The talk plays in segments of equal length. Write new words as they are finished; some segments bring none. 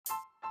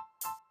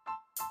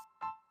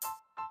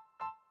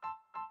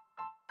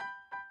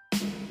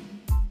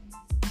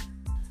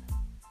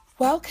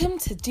Welcome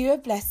to Do a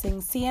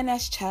Blessing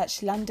CNS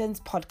Church London's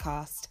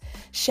podcast,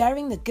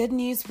 sharing the good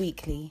news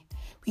weekly.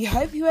 We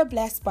hope you are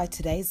blessed by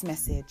today's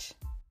message.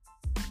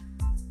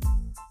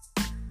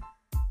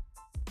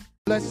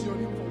 Bless your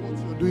name for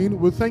what you're doing.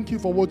 We thank you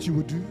for what you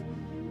will do.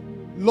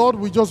 Lord,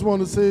 we just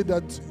want to say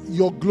that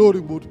your glory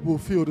will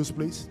fill this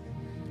place.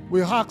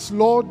 We ask,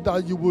 Lord,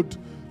 that you would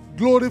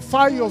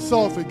glorify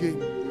yourself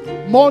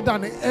again, more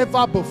than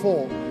ever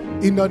before,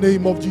 in the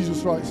name of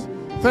Jesus Christ.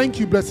 Thank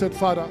you, blessed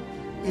Father.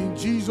 In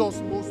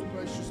Jesus' most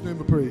precious name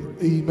we pray.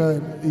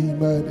 Amen,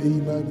 amen,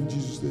 amen. In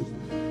Jesus'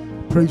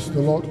 name. Praise the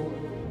Lord.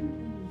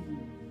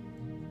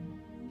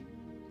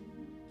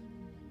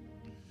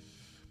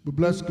 We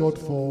bless God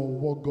for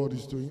what God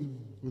is doing.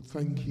 We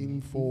thank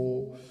Him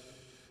for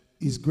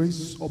His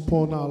grace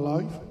upon our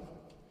life.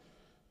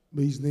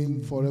 May His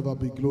name forever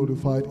be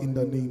glorified in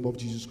the name of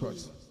Jesus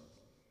Christ.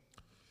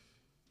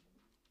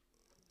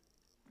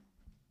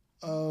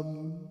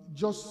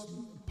 Just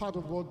part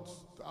of what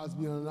has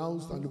been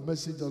announced and the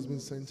message has been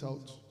sent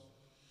out.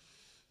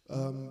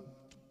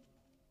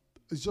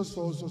 It's just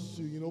for us just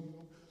to,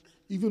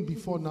 even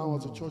before now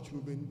as a church,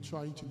 we've been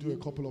trying to do a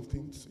couple of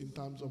things in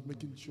terms of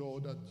making sure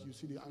that you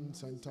see the hand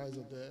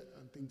sanitizer there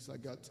and things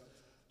like that.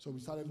 So we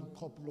started a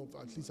couple of,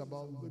 at least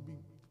about maybe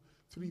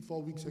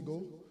 3-4 weeks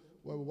ago,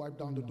 where we wiped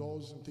down the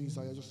doors and things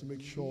like that, just to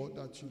make sure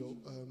that,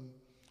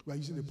 we're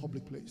using a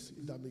public place,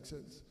 if that makes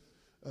sense.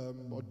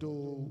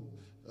 Although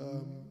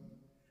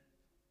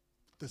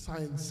the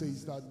science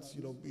says that,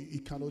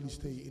 it can only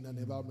stay in an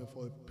environment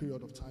for a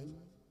period of time.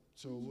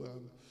 So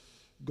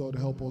God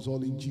help us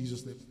all in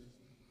Jesus' name.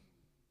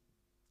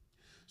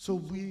 So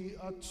we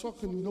are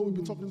talking, we've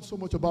been talking so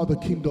much about the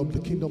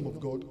kingdom of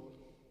God.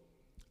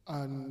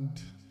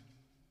 And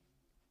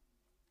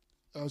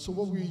so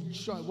what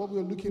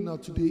we're looking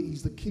at today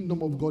is the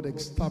kingdom of God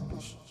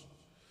established.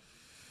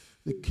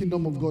 The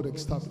kingdom of God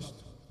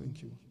established.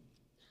 Thank you.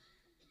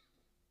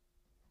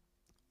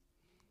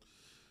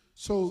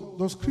 So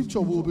the scripture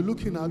we'll be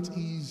looking at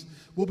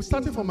we'll be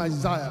starting from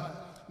Isaiah.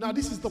 Now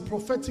this is the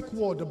prophetic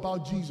word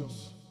about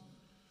Jesus.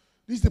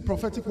 This is the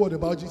prophetic word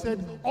about Jesus. He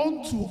said,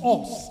 unto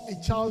us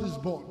a child is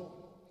born.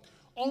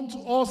 Unto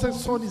us a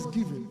son is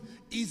given.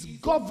 His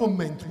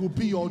government will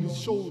be on his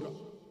shoulder.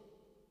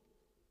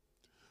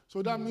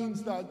 So that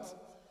means that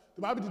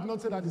the Bible did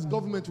not say that his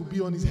government will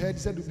be on his head. It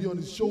said it will be on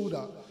his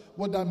shoulder.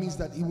 What that means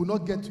that he will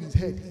not get to his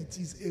head. It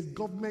is a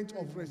government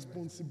of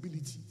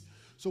responsibility.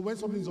 So when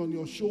something is on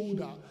your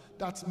shoulder,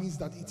 that means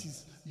that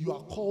you are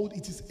called,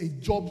 it is a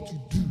job to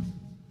do.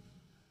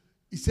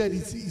 He said,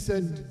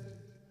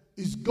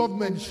 his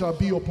government shall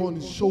be upon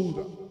his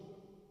shoulder.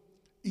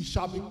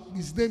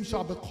 His name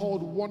shall be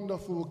called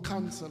Wonderful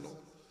Counselor,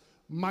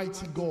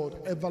 Mighty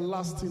God,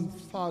 Everlasting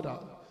Father,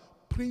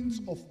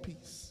 Prince of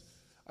Peace.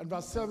 And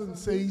verse 7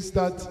 says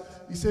that,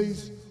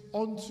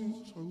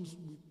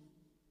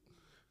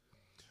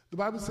 the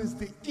Bible says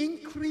the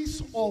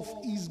increase of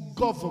his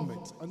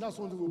government, and that's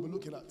what we'll be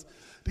looking at.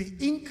 The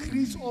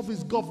increase of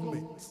his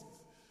government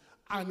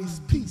and his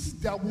peace,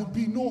 there will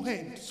be no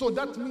end. So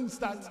that means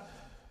that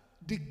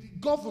the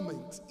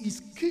government,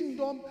 his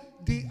kingdom,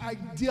 the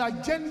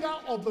agenda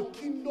of the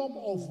kingdom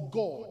of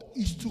God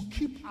is to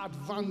keep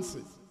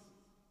advancing.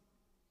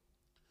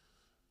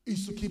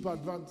 Is to keep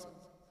advancing.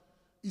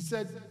 He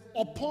said,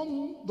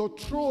 upon the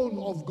throne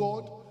of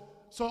God,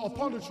 so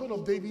upon the throne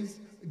of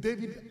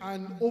David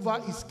and over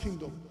his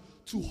kingdom,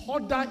 to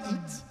order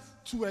it,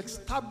 to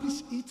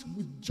establish it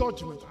with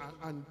judgment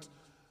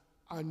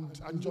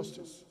and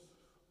justice.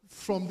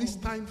 From this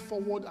time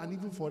forward and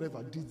even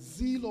forever, the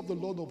zeal of the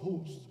Lord of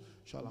hosts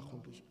shall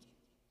accomplish it.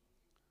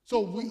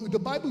 So the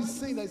Bible is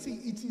saying that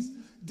it is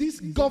this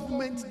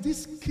government,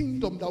 this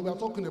kingdom that we are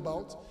talking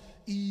about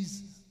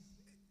is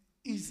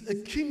a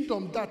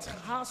kingdom that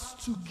has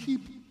to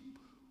keep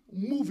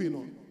moving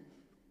on.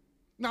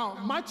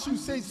 Now, Matthew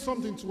says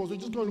something to us. We're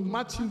just going to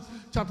Matthew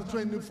chapter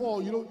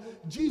 24.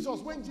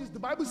 The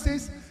Bible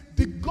says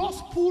the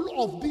gospel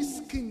of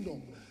this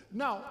kingdom.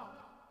 Now,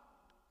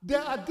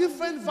 there are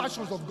different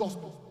versions of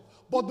gospel.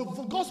 But the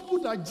gospel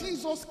that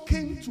Jesus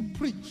came to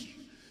preach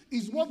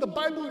is what the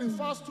Bible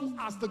refers to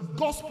as the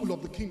gospel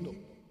of the kingdom.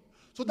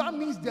 So that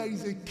means there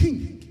is a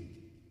king.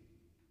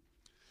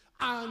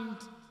 And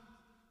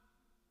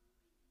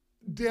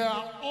they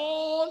are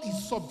all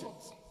his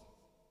subjects.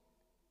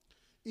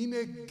 In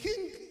a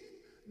king,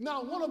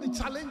 now one of the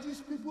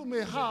challenges people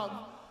may have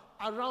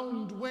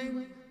around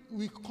when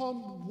we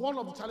come, one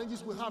of the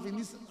challenges we have in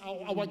this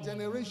our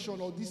generation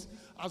or this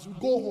as we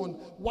go on,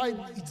 why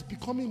it's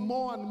becoming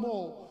more and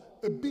more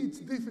a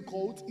bit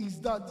difficult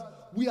is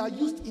that we are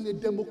used in a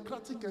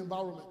democratic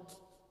environment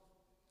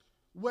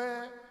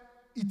where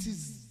it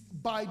is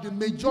by the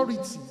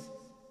majority,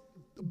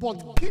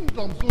 but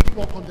kingdoms don't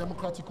work on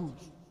democratic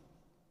rules.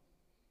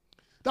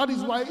 That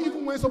is why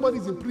even when somebody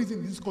is in prison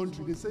in this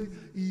country, they say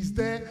he is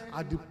there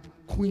at the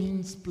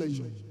Queen's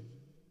pleasure.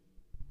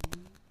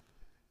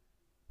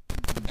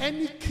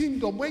 Any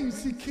kingdom, when you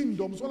see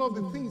kingdoms, one of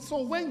the things,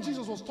 so when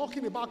Jesus was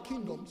talking about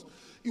kingdoms,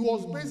 he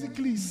was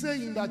basically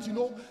saying that,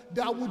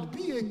 there would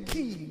be a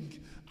king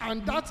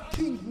And that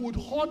king would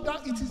order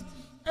it. Is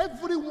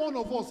every one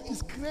of us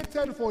is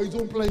created for his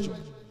own pleasure.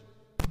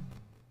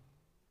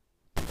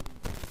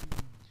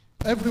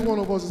 Every one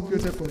of us is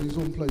created for his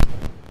own pleasure.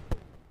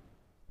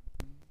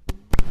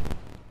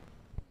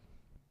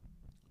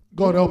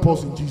 God help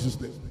us in Jesus'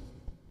 name.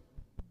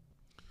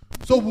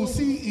 So we'll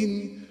see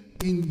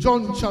in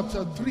John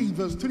chapter 3,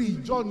 verse 3,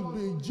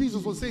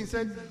 Jesus was saying, he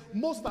said,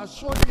 most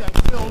assuredly I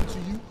say unto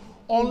you,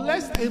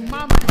 unless a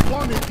man be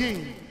born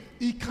again,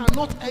 he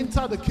cannot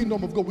enter the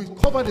kingdom of God. We've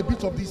covered a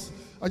bit of this.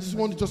 I just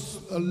want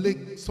to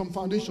lay some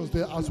foundations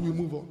there as we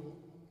move on.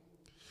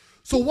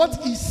 So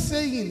what he's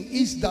saying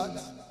is that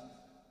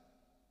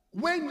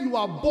when you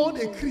are born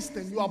a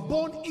Christian, you are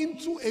born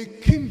into a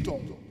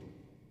kingdom.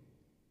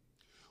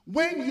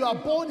 When you are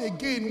born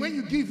again, when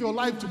you give your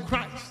life to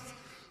Christ,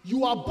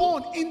 you are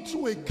born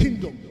into a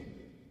kingdom.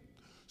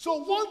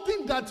 So one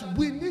thing that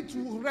we need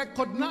to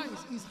recognize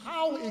is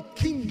how a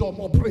kingdom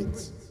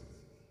operates.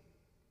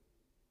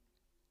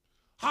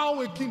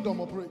 How a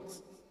kingdom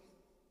operates.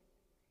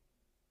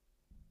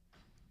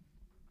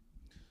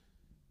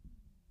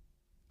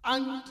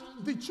 And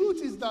the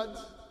truth is that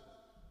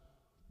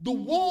the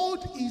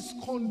world is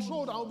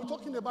controlled. I'll be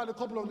talking about a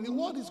couple of them. The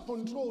world is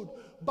controlled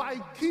by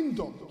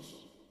kingdoms.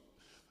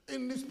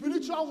 In the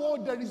spiritual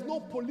world, there is no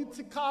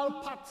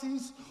political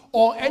parties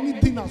or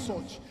anything as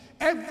such.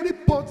 Every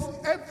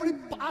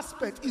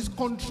aspect is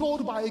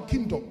controlled by a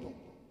kingdom.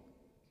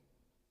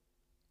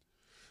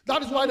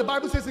 That is why the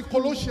Bible says in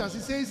Colossians,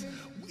 it says,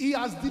 he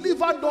has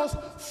delivered us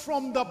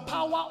from the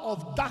power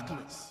of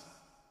darkness.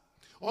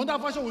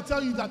 Another version will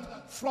tell you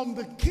that from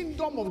the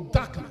kingdom of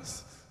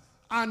darkness,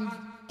 and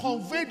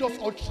conveyed us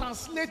or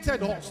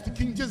translated us, the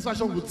King James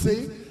Version would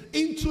say,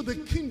 into the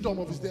kingdom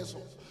of his dear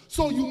son.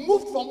 So you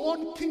move from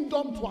one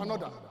kingdom to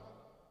another.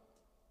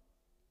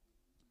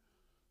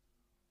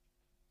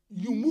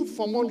 You move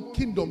from one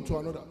kingdom to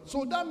another.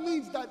 So that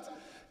means that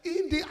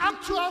in the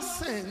actual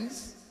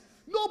sense,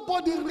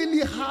 nobody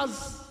really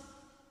has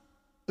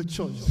a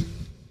choice.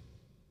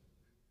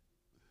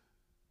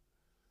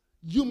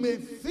 You may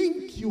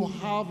think you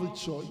have a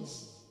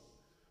choice,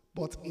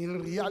 but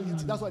in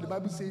reality, that's why the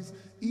Bible says,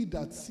 he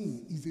that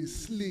sins is a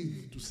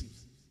slave to sin.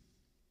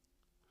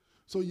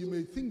 So you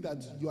may think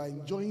that you are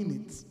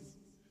enjoying it,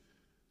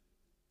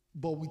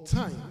 but with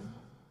time,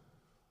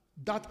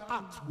 that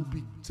act will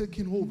be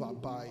taken over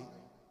by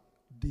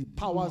the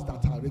powers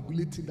that are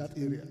regulating that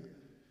area.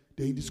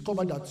 Then you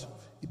discover that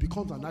it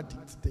becomes an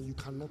addict, then you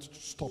cannot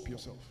stop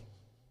yourself.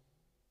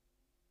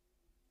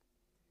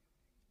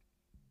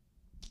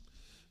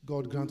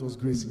 God grant us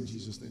grace in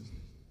Jesus' name.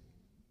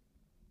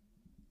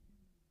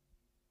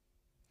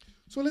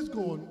 So let's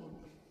go on.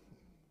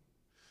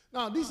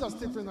 Now, these are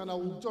statements, and I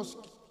will just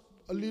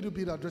a little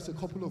bit address a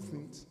couple of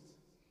things.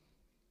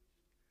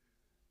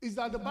 Is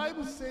that the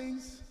Bible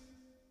says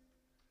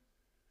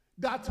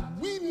that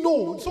we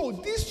know. So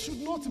this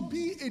should not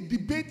be a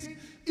debate.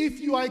 If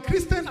you are a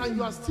Christian and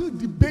you are still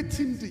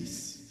debating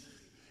this,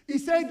 he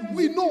said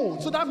we know.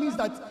 So that means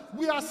that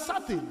we are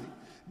certain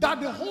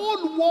that the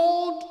whole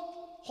world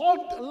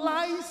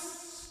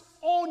lies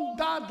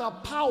under the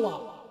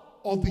power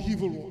of the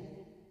evil one.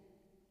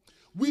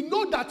 We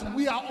know that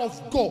we are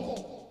of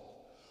God,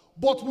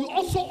 but we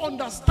also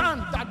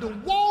understand that the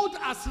world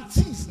as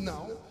it is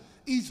now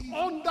is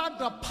under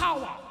the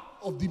power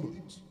of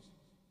demons.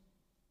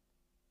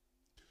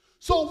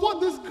 So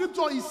what this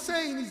scripture is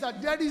saying is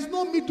that there is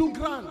no middle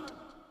ground.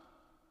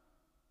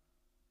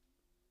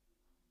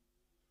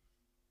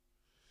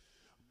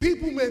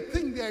 People may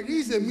think there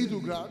is a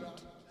middle ground,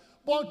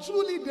 but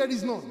truly there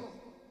is none.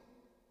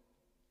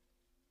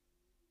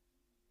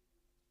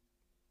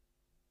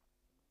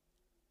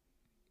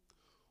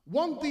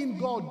 One thing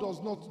God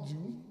does not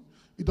do,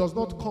 he does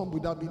not come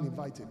without being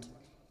invited.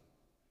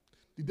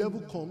 The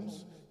devil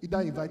comes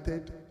either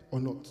invited or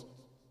not.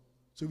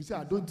 So if you say,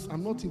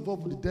 I'm not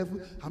involved with the devil,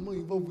 I'm not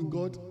involved with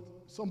God,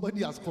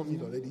 somebody has come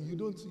in already. You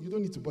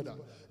don't need to bother.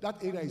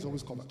 That area is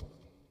always covered.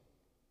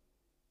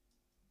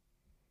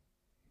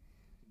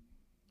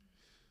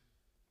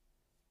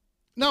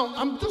 Now,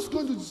 I'm just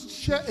going to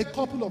share a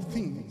couple of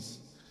things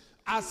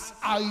as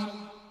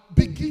I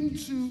begin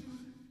to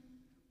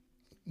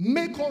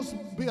make us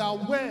be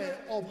aware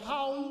of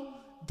how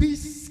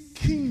these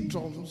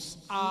kingdoms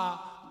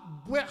are,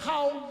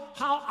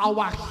 how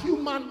our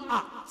human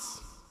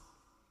acts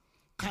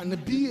can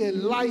be a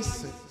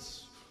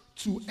license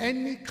to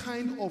any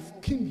kind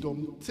of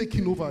kingdom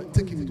taking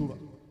it over.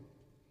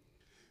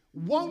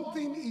 One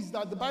thing is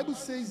that the Bible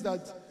says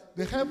that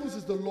the heavens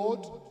is the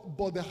Lord,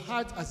 but the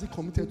heart has it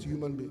committed to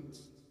human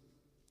beings.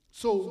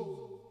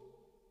 So,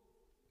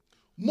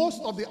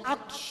 most of the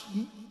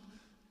action,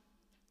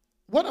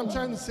 what I'm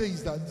trying to say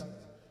is that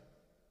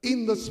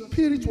in the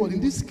spiritual,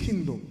 in these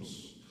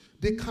kingdoms,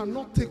 they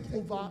cannot take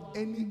over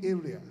any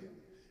area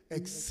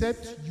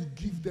except you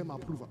give them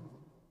approval.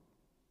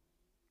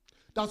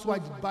 That's why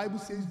the Bible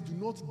says, do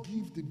not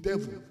give the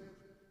devil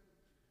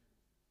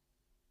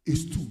a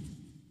stool.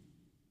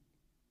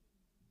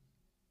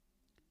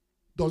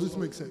 Does this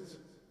make sense?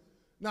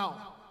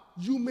 Now,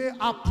 you may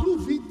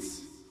approve it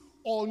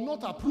or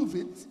not approve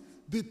it,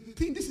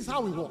 this is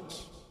how it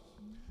works.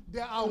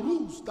 There are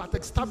rules that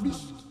establish,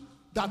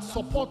 that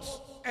support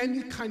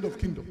any kind of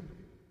kingdom.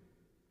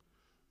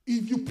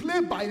 If you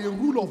play by a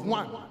rule of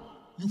one,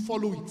 you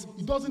follow it.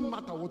 It doesn't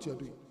matter what you're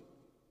doing.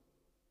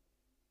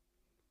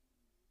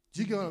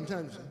 Do you get what I'm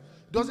trying to say?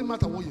 It doesn't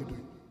matter what you're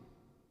doing.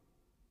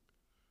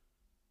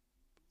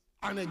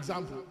 An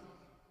example,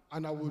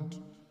 and I would,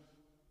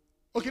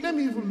 okay, let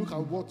me even look at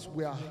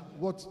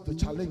what the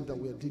challenge that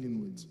we are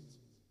dealing with.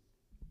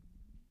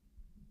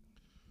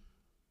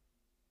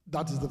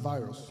 That is the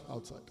virus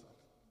outside.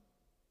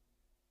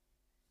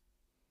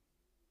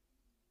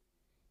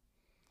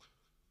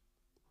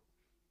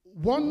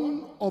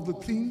 One of the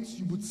things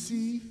you would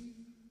see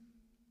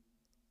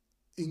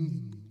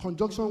in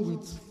conjunction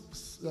with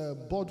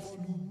bird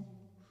flu,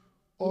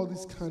 all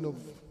these kind of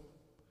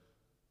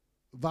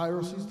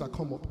viruses that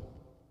come up,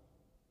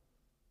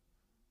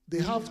 they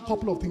have a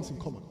couple of things in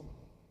common.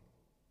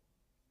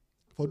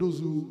 For those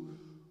who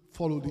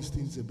follow these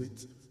things a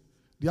bit,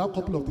 they have a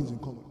couple of things in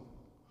common.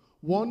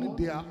 One,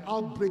 there are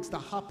outbreaks that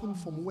happen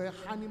from where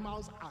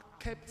animals are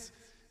kept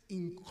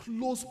in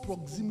close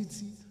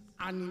proximity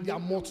and in their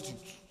multitude.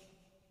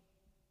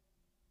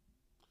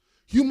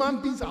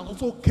 Human beings are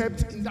also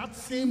kept in that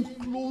same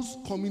close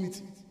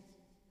community.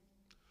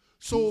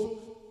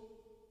 So,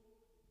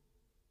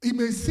 it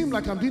may seem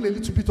like I'm doing a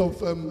little bit of,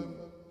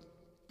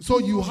 so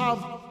you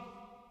have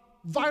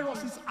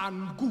viruses are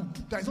good.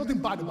 There is nothing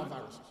bad about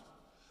viruses.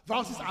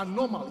 Viruses are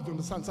normal if you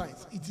understand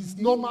science. It is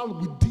normal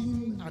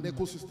within an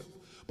ecosystem.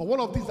 But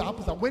one of these that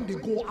happens that when they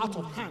go out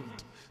of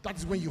hand, that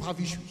is when you have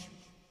issues.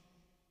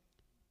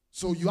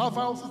 So you have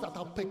viruses that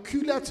are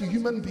peculiar to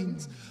human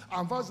beings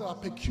and viruses that are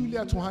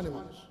peculiar to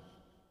animals.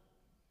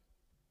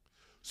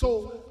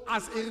 So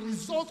as a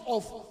result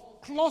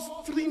of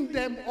clustering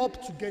them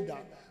up together,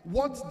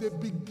 what they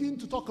begin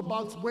to talk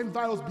about when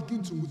viruses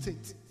begin to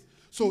mutate.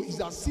 So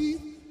it's as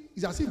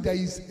if there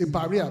is a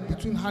barrier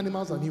between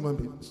animals and human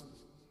beings.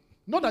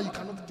 Not that you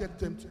cannot get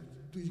them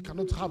you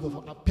cannot have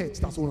a pet,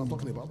 that's what I'm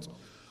talking about.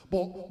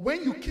 But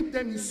when you keep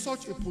them in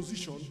such a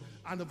position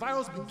and the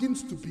virus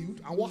begins to build,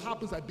 and what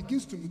happens, it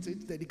begins to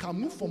mutate, that it can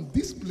move from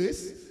this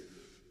place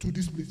to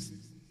this place.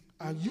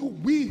 And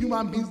we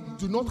human beings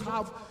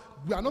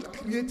we are not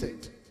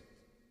created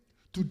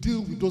to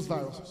deal with those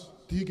viruses.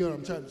 Do you get what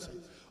I'm trying to say?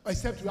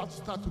 Except we have to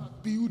start to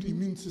build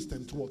immune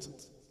system towards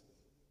it.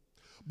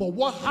 But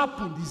what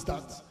happened is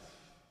that,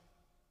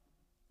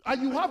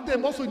 and you have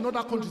them also in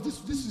other countries.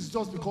 This is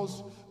just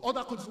because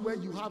other countries where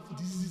you have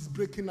diseases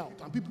breaking out,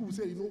 and people will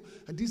say,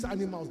 these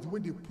animals, the way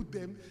they put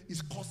them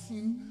is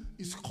causing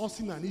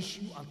an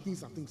issue and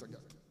things like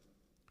that.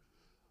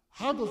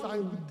 How does that have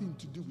anything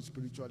to do with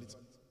spirituality?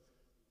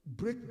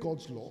 Break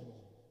God's law,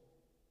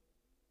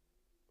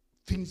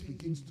 things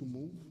begins to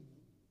move,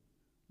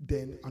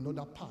 then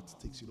another part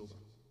takes it over.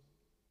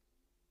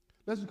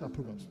 Let's look at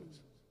Proverbs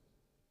first.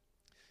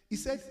 He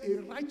said,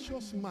 a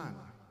righteous man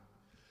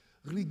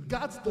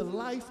regards the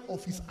life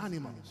of his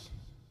animals,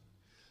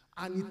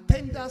 and he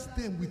tenders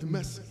them with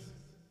mercy.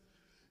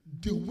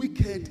 The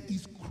wicked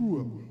is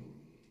cruel.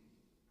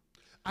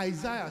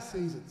 Isaiah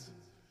says it.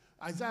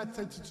 Isaiah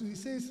 32, he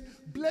says,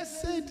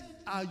 blessed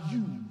are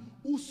you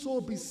who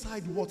sow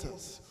beside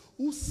waters,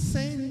 who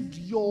send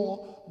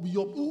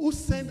who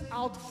send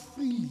out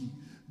freely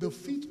the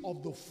feet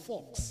of the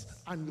fox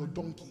and your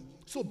donkey.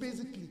 So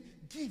basically,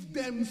 give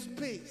them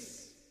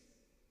space.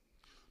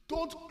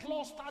 Don't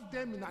cluster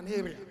them in an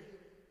area.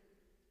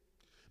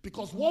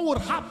 Because what would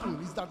happen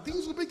is that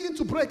things will begin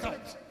to break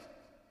out.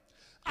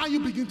 And you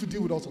begin to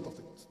deal with all sorts of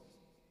things.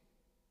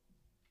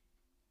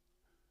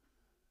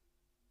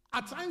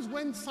 At times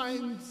when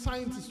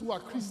scientists who are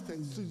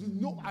Christians,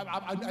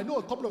 I know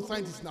a couple of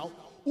scientists now,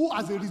 who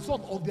as a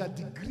result of their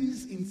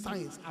degrees in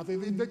science have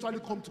eventually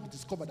come to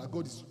discover that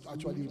God is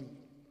actually real.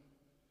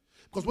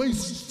 Because when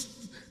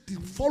you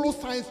follow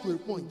science to a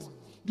point,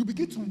 you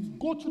begin to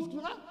go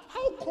through,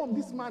 how come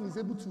this man is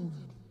able to,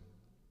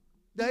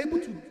 they're able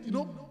to,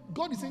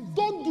 God is saying,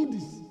 don't do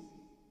this.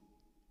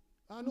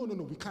 No,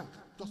 we can't.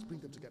 Just bring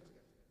them together.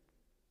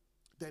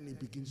 Then it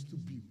begins to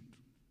build.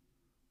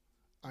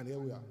 And here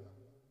we are.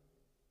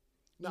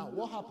 Now,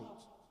 what happens?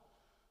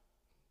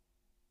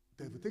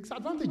 The devil takes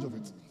advantage of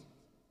it.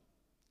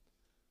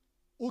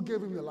 Who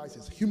gave him the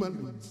license? Human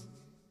beings.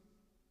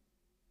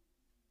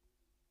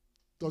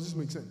 Does this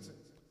make sense?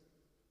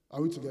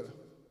 Are we together?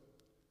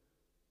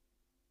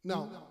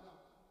 Now,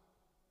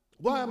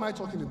 why am I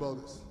talking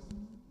about this?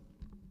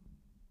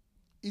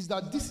 Is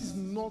that this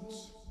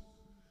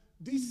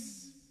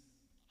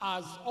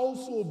has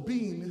also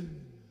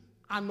been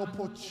an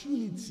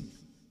opportunity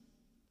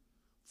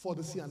for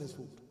the CNS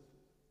fold.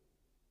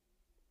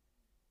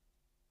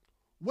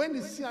 When the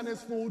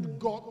CNS fold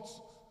got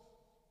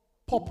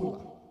popular,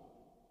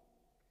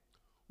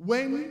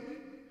 when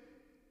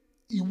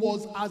it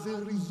was as a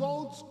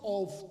result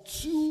of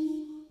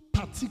two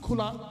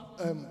particular,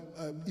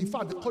 in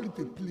fact, they call it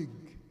a plague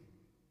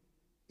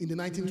in the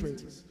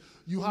 1920s.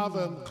 You have,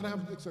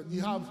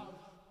 you have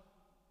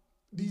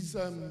these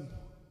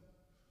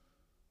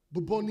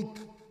bubonic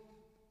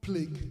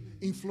plague,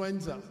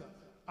 influenza,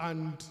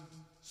 and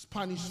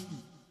Spanish flu.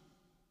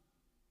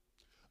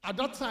 At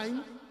that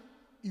time,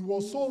 it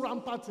was so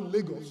rampant in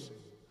Lagos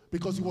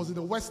because it was in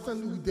the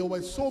western, there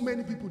were so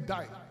many people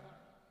dying.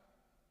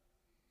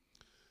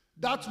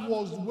 That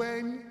was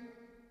when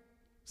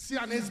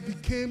CNS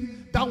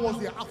became, that was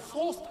the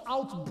first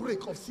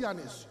outbreak of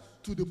CNS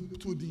to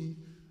the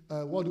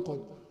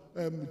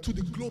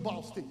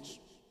global stage.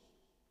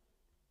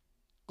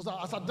 Because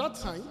as at that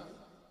time,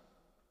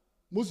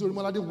 Moses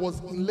Orimolade was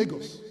in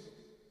Lagos.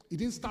 It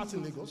didn't start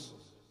in Lagos,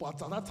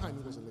 but at that time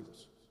it was in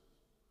Lagos.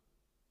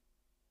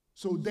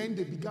 So then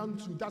they began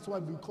to, that's why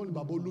we call it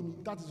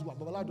Babolumi. That is what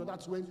Babalado,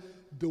 that's when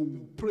the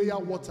prayer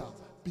water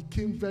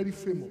became very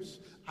famous.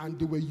 And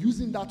they were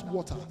using that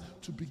water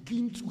to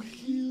begin to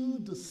heal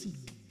the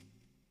sick.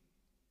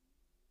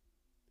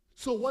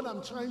 So what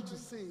I'm trying to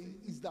say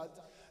is that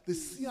the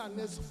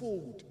CNS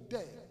fold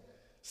there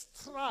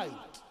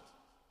strived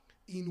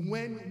in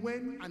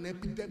when an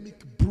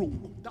epidemic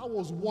broke. That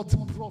was what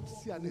brought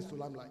CNS to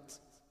limelight.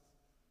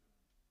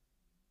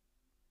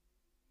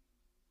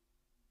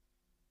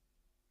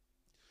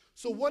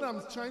 So what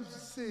I'm trying to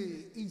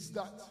say is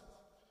that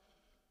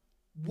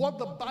what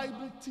the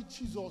Bible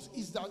teaches us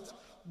is that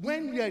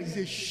when there is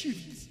a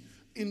shift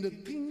in the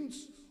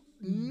things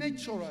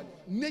naturally,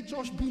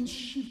 nature's being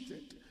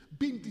shifted,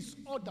 being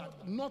disordered,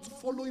 not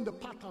following the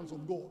patterns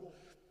of God,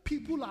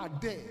 people are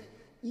there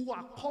who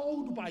are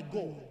called by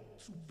God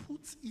to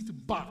put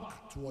it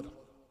back to order.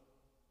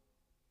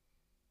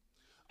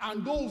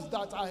 And those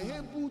that are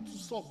able to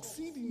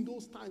succeed in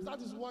those times, that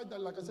is why,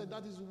 like I said,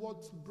 that is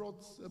what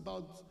brought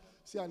about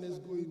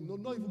CNS going. No,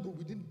 not even go.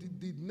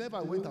 They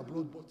never went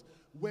abroad, but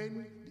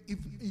if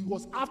it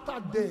was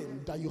after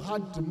then that you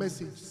had the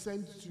message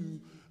sent to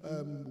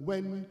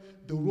when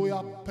the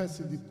royal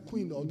person, the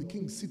queen or the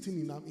king sitting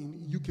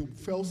in UK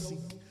fell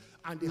sick,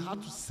 and they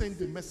had to send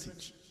the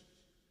message.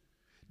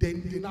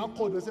 Then they now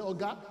called and said, "Oh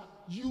God,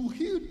 you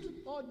healed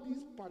all this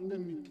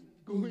pandemic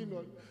going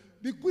on.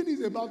 The queen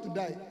is about to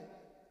die,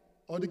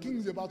 or the king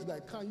is about to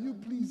die. Can you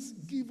please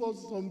give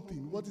us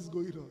something? What is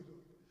going on?"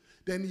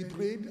 Then he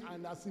prayed,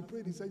 and as he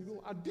prayed, he said,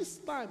 at this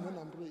time when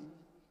I'm praying,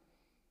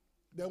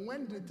 then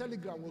when the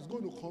telegram was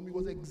going to come, it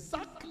was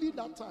exactly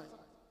that time.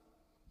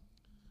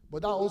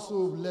 But that also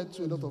led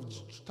to a lot of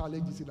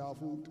challenges in our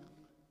food.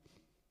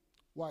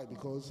 Why?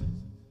 Because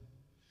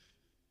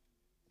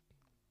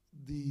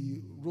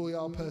the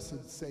royal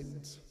person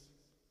sent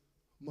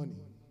money,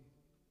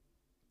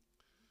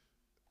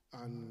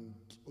 and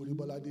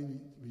Orimolade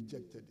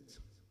rejected it.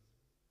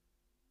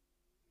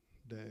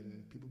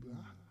 Then people go,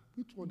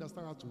 we don't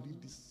understand how to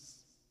read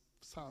this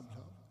psalm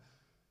now.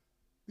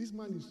 This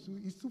man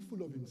is too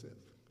full of himself.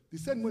 They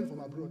sent money from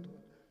abroad,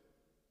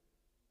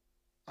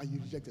 and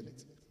you rejected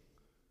it.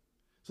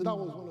 So that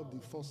was one of the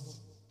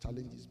first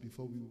challenges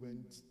before we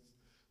went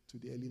to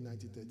the early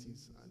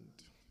 1930s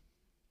and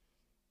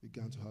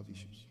began to have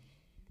issues.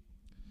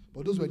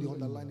 But those were the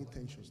underlying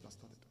tensions that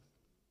started.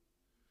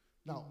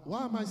 Now,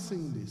 why am I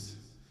saying this?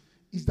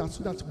 Is that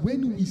so that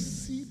when we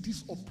see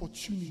these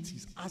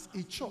opportunities as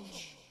a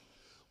church,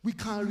 we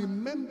can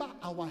remember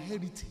our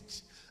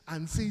heritage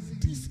and say,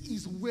 this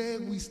is where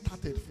we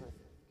started from.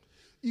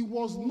 It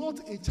was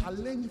not a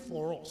challenge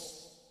for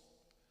us.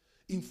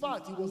 In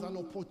fact, it was an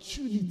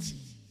opportunity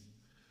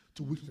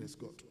to witness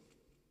God.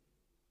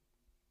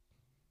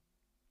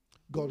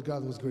 God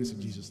grant us grace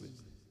in Jesus' name.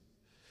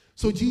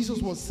 So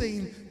Jesus was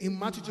saying in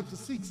Matthew chapter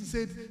 6, he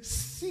said,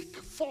 seek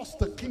first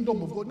the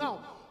kingdom of God.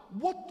 Now,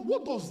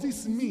 what does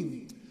this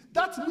mean?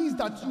 That means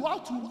that you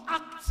have to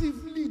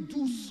actively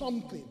do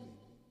something.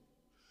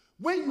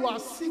 When you are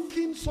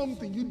seeking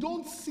something, you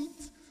don't sit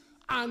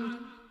and,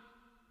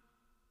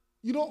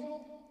 do you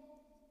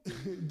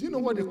know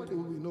what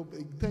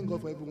thank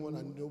God for everyone,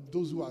 and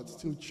those who are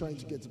still trying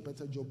to get a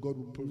better job, God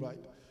will provide.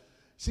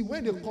 See,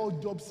 when they call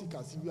job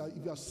seekers, if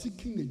you are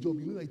seeking a job,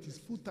 you know that it is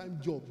full-time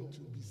job to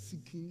be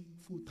seeking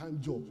full-time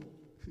job.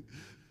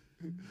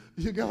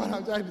 You get what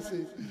I'm trying to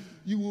say?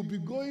 You will be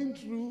going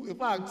through, in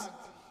fact,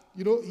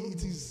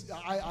 it is,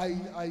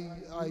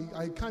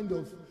 I kind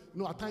of,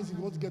 at times if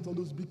you want to get all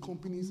those big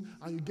companies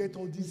and you get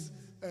all these,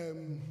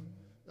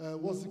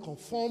 what's it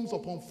called, forms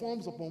upon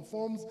forms upon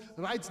forms,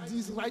 write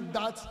this, write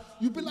that,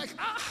 you'll be like,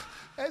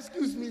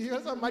 excuse me,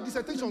 my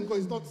dissertation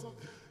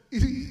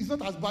it's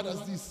not as bad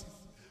as this.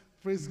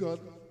 Praise God.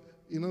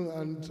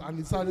 And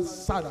it's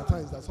sad at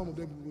times that some of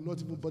them will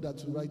not even bother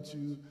to write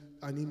you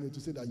an email to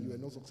say that you are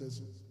not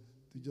successful.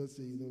 To just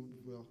say,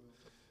 well,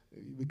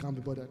 we can't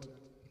be bothered.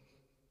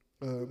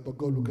 But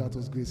God will grant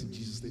us grace in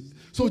Jesus' name.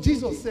 So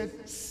Jesus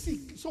said,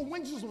 seek. So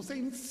when Jesus was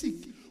saying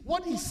seek,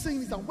 what he's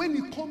saying is that when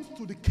it comes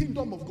to the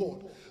kingdom of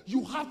God,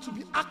 you have to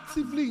be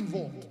actively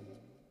involved.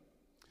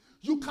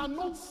 You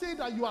cannot say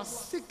that you are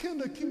seeking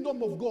the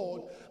kingdom of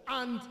God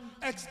and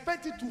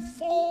expect it to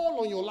fall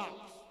on your lap.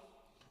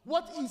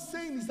 What he's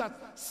saying is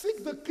that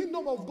seek the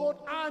kingdom of God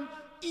and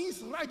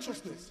his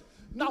righteousness.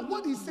 Now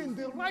what he's saying,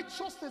 the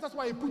righteousness, that's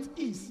why he put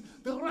is,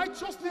 the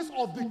righteousness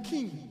of the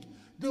king,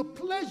 the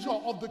pleasure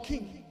of the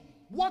king.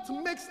 What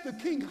makes the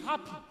king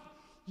happy?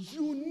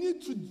 you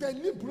need to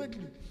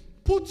deliberately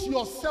put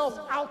yourself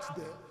out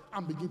there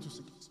and begin to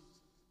seek it.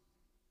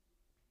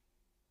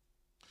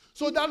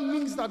 So that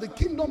means that the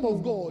kingdom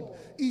of God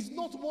is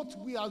not what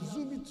we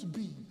assume it to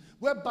be,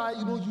 whereby,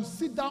 you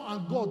sit down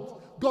and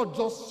God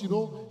just,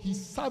 he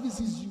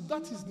services you.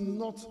 That is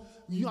not,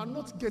 you are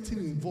not getting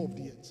involved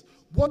yet.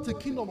 What the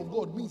kingdom of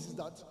God means is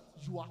that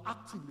you are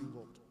actively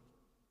involved.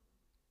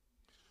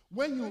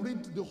 When you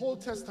read the whole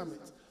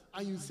Testament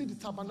and you see the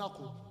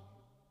tabernacle,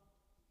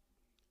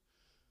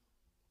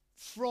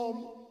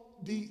 from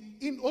the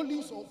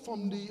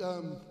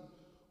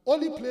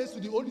holy place to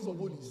the holies of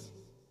holies,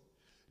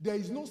 there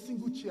is no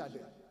single chair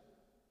there.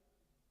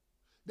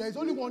 There is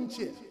only one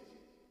chair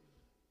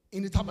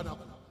in the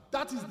tabernacle.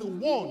 That is the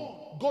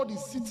one God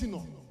is sitting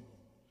on.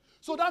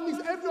 So that means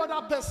every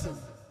other person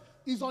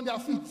is on their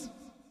feet.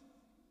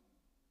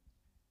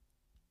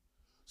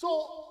 So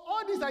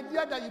all this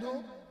idea that,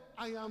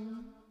 I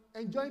am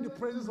enjoying the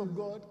presence of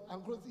God,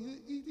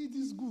 it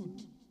is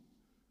good.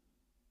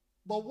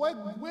 But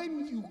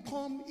when you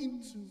come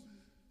into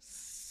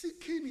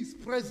seeking his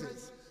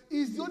presence,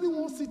 he's the only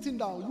one sitting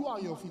down. You are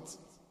on your feet.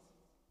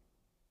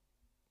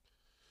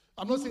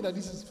 I'm not saying that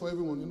this is for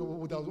everyone. There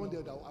was one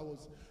day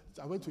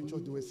that I went to a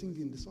church, they were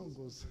singing. The song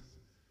was,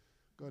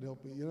 God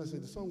help me.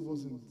 The song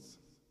wasn't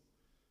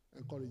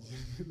encouraging.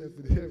 Let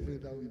me hear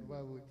that with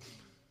my way.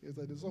 Yes,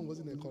 the song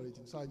wasn't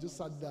encouraging. So I just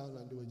sat down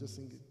and they were just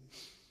singing.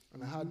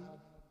 And I had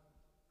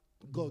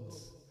God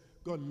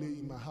lay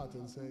in my heart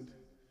and said,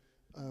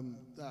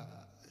 that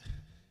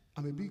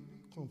I'm a bit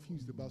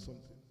confused about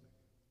something.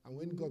 And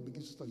when God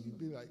begins to talk, you'll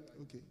be like,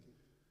 okay.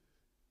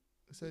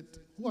 I said,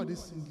 who are they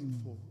singing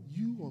for?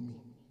 You or me?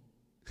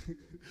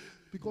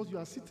 Because you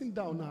are sitting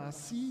down now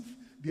as if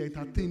they're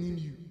entertaining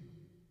you.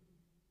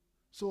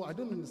 So I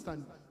don't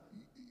understand.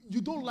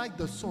 You don't like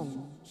the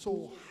song,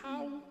 so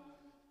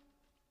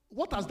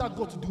what has that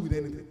got to do with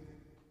anything?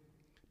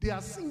 They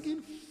are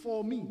singing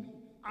for me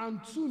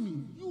and to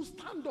me. You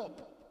stand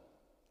up.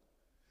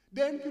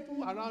 Then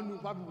people around me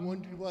probably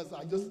wondering what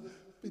I just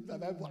picked my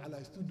Bible and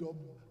I stood up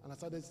and I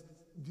started,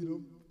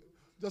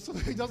 just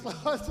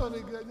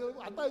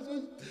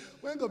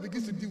when God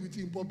begins to deal with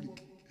you in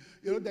public,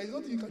 there is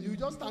nothing you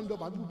just stand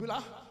up and people be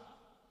like,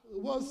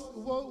 what's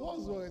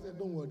wrong? I said,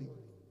 don't worry.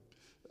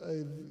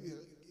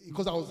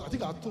 Because I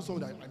think I told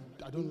someone that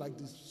I don't like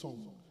this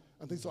song.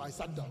 I think so I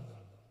sat down.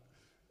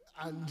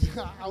 And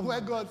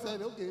when God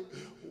said, okay,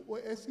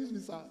 well, excuse me,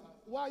 sir,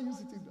 why are you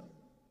sitting down?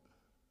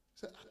 I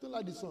said, I don't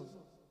like this song.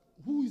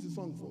 Who is the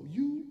song for?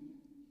 You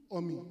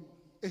or me?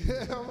 I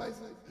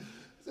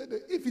said,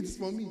 if it's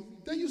for me,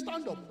 then you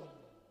stand up.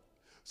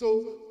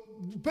 So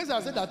the person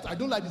I said that I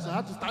don't like this, I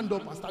had to stand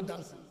up and start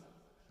dancing.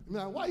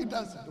 Why are you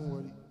dancing? Don't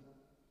worry.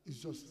 It's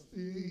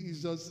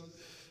just,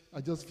 I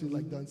just feel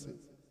like dancing.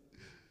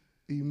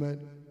 Amen.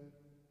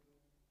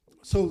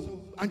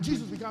 So, and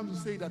Jesus began to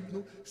say that,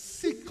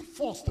 seek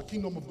first the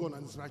kingdom of God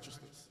and his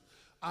righteousness,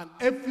 and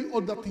every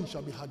other thing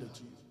shall be added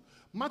to you.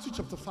 Matthew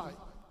chapter 5.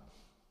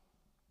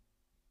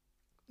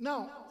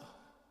 Now,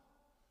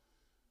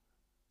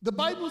 the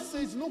Bible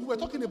says, we're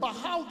talking about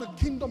how the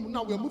kingdom,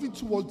 now we're moving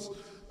towards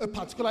a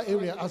particular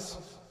area as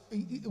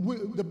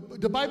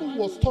the Bible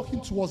was talking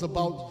to us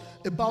about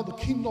the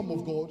kingdom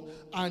of God,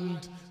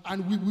 and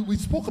we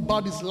spoke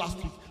about this last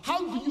week. How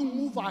do you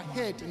move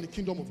ahead in the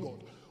kingdom of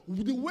God?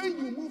 The way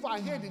you move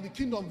ahead in the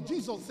kingdom,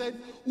 Jesus said,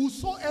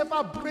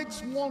 whosoever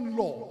breaks one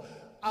law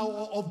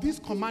of this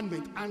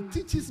commandment and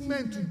teaches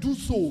men to do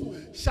so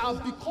shall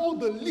be called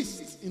the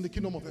least in the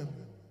kingdom of heaven.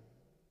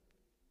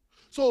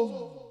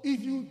 So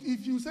if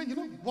you say,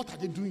 what are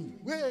they doing?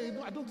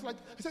 Well, I don't like.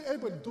 I say,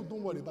 everybody don't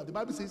worry about it. The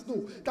Bible says,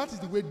 no, that is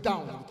the way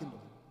down in the kingdom.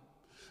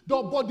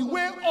 But the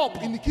way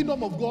up in the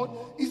kingdom of God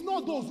is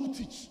not those who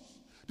teach.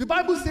 The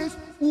Bible says,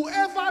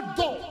 whoever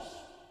does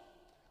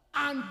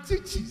and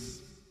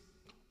teaches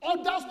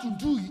others to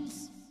do it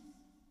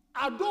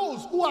are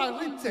those who are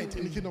rated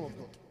in the kingdom of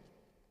God.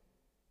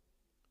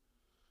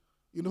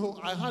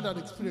 I had an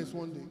experience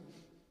one day.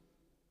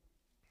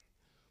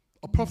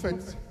 A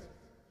prophet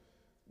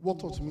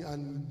walked up to me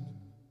and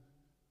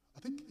I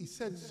think he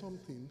said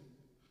something,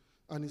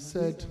 and he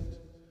said,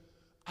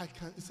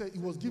 he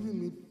was giving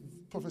me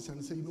prophecy, and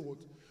he said, what?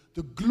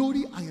 The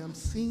glory I am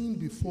seeing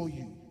before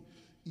you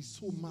is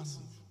so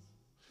massive.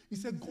 He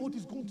said, God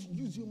is going to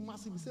use you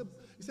massive.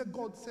 He said,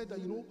 God said that,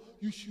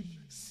 you should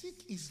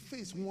seek his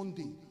face one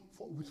day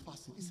with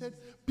fasting. He said,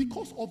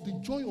 because of the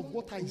joy of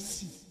what I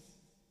see,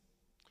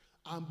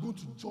 I'm going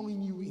to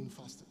join you in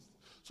fasting.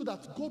 So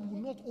that God will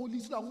not only,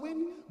 so that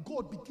when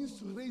God begins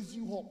to raise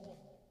you up,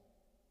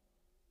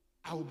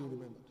 I will be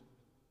remembered.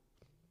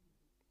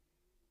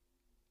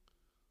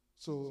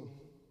 So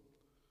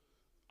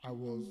I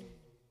was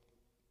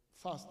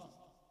fasting,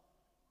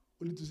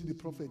 only to see the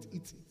prophet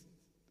eating.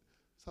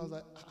 So I was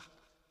like,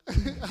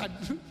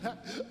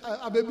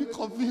 I'm a bit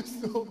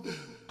confused. So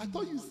I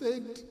thought you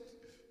said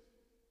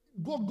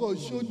what God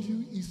showed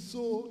you is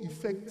so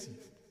effective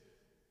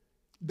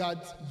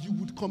that you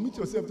would commit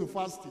yourself to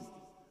fasting.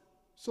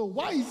 So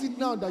why is it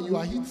now that you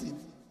are eating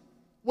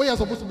when you're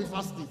supposed to be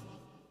fasting?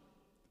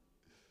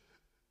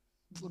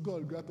 So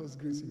God grant us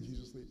grace in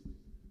Jesus' name.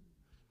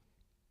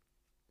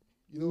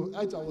 You know,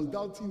 I was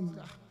doubting,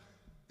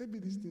 maybe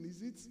this thing,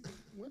 is it?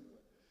 Well,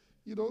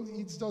 you know,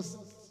 it's just,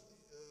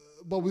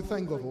 but we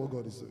thank God for what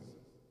God is doing.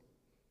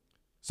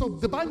 So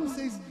the Bible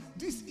says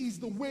this is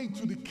the way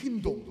to the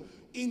kingdom.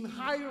 In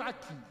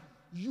hierarchy,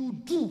 you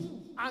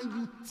do and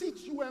you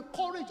teach, you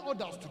encourage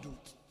others to do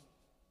it.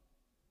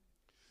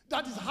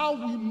 That is how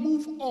we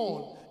move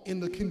on in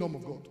the kingdom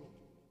of God.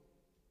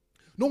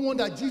 No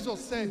wonder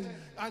Jesus said,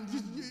 and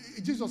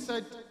Jesus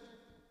said,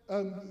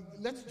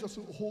 let's just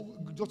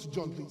to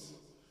John, please.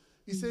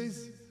 He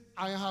says,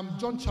 I am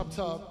John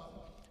chapter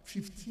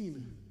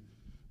 15.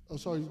 Oh,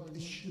 sorry,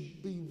 it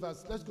should be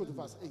verse, let's go to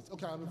verse 8.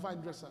 Okay, I'm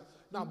fine, dresser.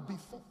 Now,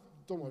 before,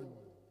 don't worry,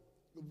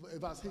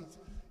 verse 8.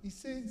 He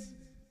says,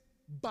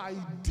 by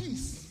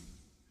this.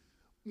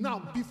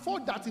 Now,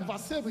 before that, in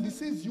verse 7, he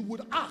says, you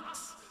would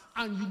ask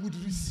and you would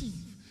receive.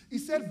 He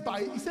said,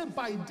 by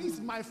this,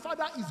 my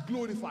Father is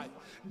glorified,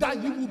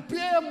 that you will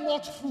bear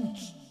much fruit.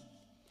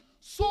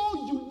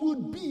 So you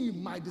would be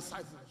my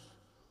disciples.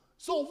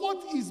 So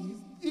what is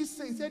he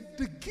saying? He said,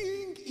 the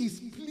king is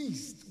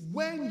pleased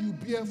when you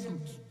bear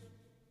fruit.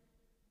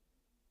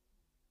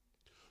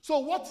 So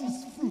what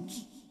is fruit?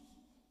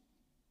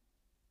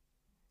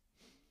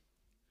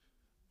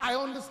 I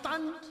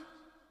understand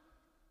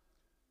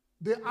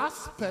the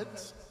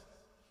aspect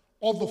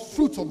of the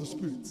fruit of the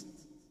Spirit.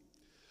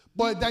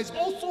 But there is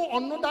also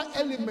another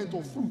element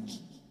of fruit,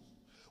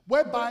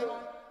 whereby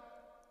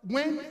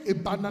when a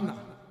banana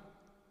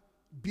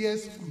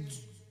bears fruit,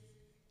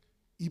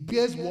 it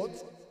bears what?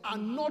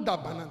 Another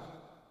banana.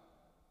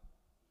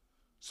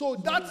 So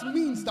that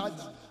means that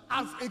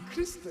as a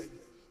Christian,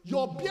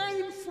 your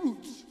bearing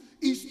fruit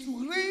is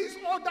to raise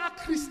other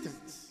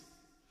Christians,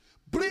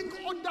 bring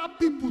other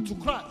people to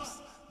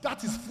Christ.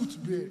 That is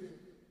fruit bearing.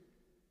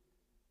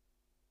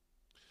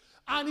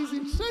 And it's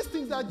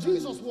interesting that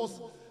Jesus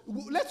was,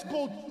 let's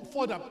go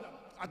further.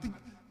 I think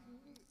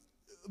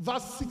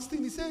verse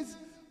 16, he says,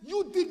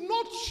 you did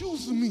not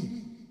choose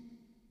me.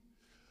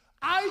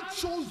 I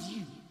chose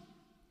you.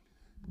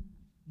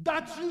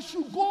 That you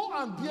should go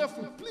and bear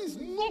fruit. Please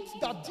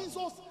note that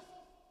Jesus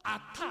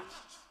attached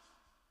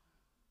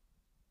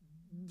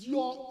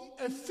your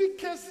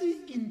efficacy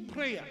in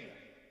prayer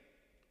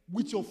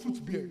with your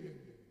fruit bearing.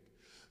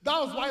 That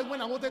was why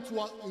when I wanted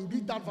to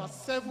read that verse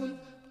 7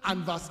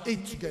 and verse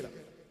 8 together.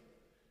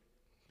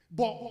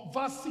 But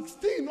verse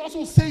 16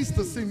 also says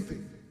the same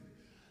thing.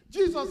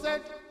 Jesus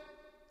said,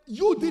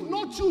 you did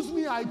not choose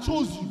me, I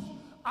chose you.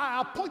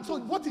 I appoint. So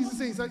what is he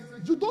saying? He said,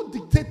 you don't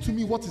dictate to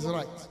me what is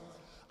right.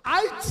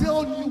 I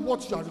tell you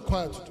what you are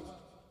required to do.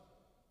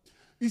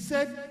 He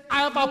said,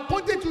 I have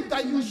appointed you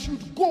that you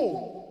should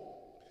go.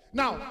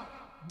 Now,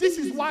 this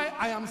is why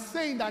I am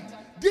saying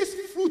that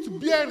this fruit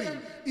bearing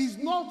is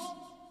not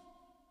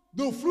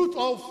the fruit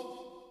of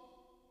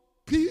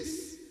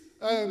peace,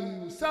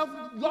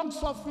 long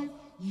suffering.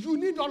 You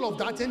need all of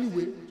that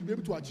anyway to be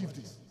able to achieve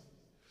this.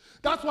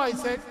 That's why he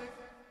said,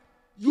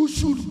 you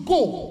should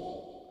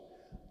go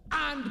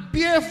and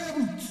bear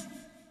fruit.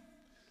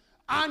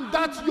 And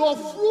that your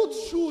fruit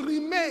should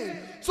remain.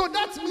 So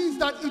that means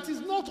that it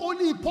is not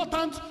only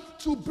important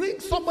to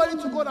bring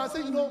somebody to God and say,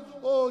 you know,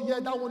 oh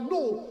yeah, that one.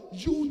 No,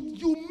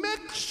 you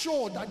make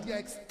sure that they are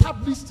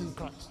established in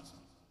Christ.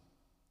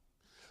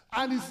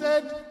 And he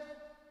said,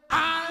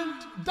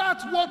 and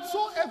that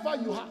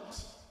whatsoever you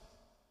ask,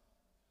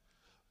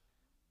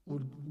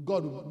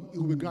 God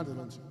will be granted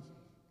unto you.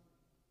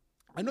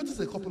 I noticed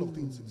a couple of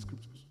things in the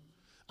scriptures.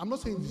 I'm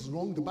not saying this is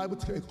wrong. The Bible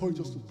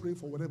encourages us to pray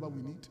for whatever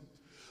we need.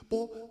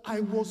 But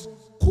I was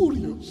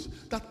curious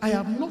that I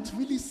have not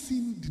really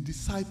seen the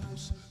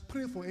disciples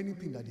pray for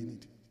anything that they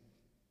need.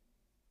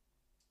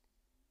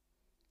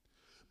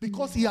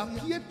 Because he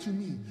appeared to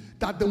me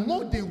that the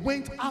more they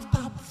went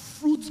after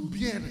fruit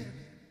bearing,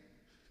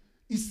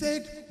 he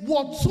said,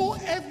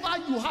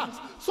 whatsoever you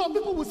ask. Some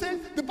people will say,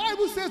 the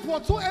Bible says,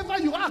 whatsoever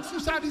you ask, you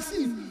shall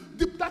receive.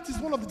 That is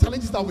one of the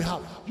challenges that we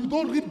have. We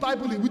don't read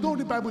Bible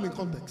in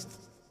context.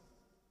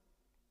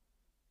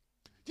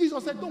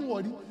 Jesus said, don't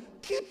worry.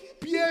 Keep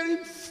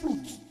bearing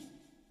fruit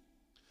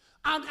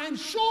and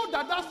ensure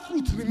that that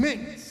fruit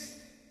remains.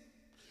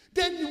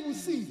 Then you will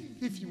see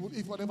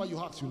if whatever you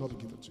ask, you will not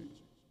be given to you.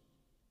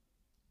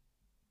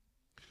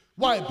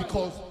 Why?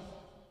 Because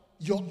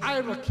your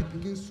hierarchy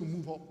begins to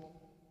move up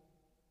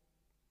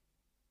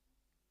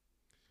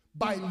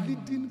by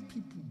leading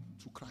people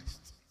to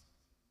Christ.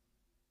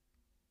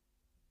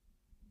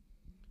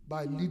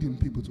 By leading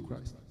people to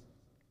Christ.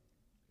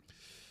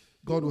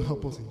 God will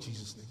help us in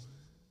Jesus' name.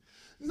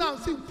 Now,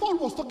 see, Paul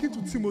was talking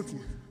to Timothy.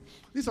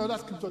 This is another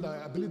scripture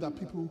that I believe that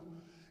people,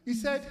 he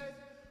said,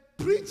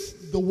 preach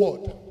the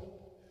word.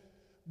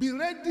 Be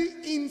ready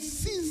in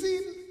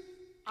season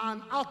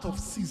and out of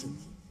season.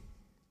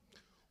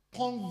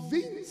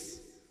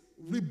 Convince,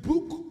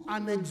 rebuke,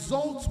 and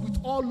exhort with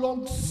all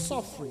long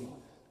suffering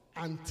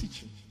and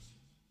teaching.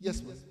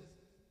 Yes, ma'am.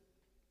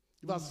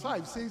 Verse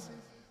 5 says,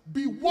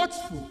 be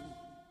watchful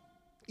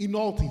in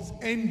all things.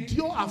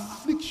 Endure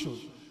affliction.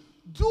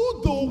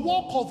 Do the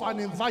work of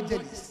an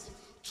evangelist.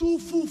 to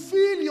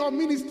fulfill your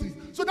ministry.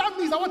 So that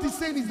means that what he's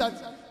saying is that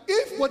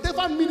if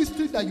whatever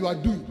ministry that you are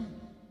doing,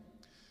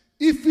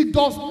 if it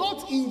does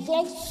not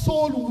involve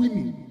soul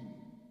winning,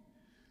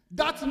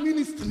 that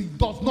ministry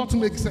does not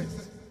make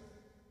sense.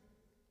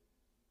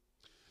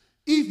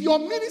 If your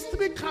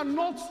ministry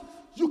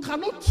you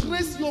cannot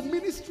trace your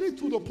ministry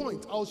to the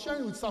point. I was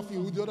sharing with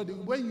Safi the other day,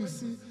 when you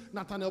see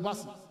Nathaniel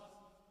Bassey,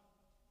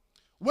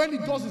 when he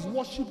does his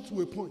worship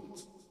to a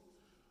point,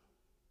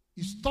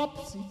 he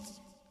stops it,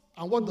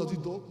 and what does he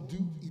do?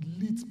 He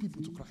leads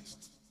people to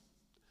Christ.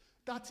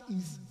 That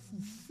is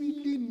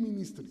fulfilling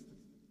ministry.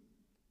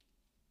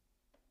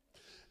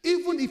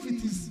 Even if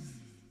it is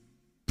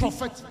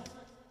prophetic.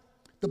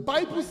 The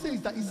Bible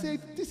says that he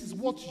said, this is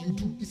what you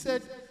do. He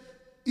said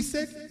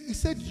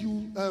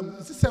you,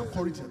 this is 2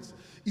 Corinthians.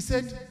 He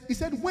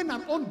said, when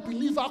an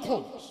unbeliever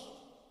comes,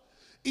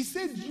 he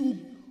said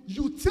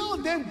you tell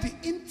them the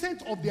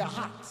intent of their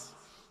hearts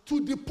to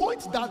the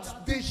point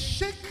that they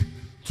shake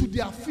to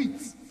their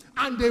feet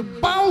and they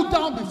bow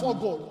down before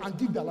God and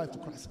give their life to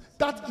Christ.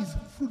 That is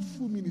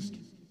fruitful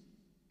ministry.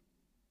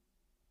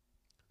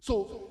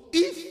 So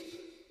if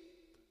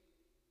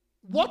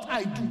what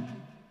I do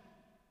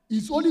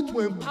is only to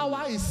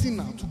empower a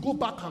sinner to go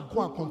back and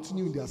go and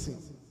continue in their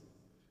sins,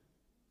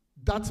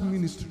 that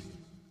ministry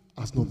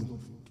has not been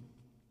fulfilled.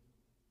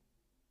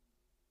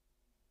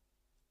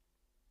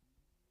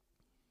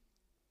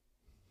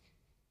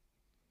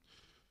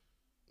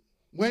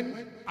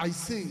 When I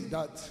say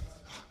that,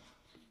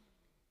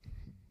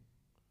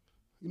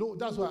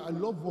 that's why I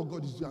love what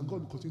God is doing, and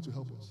God will continue to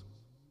help us.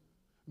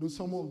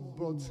 Someone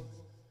brought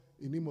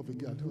a name of a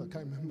girl, I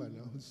can't remember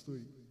now the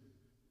story.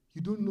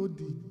 You don't know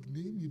the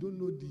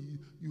name,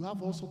 you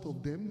have all sorts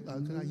of them.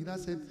 And he now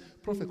said,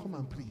 Prophet, come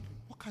and pray.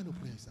 What kind of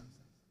prayer is that?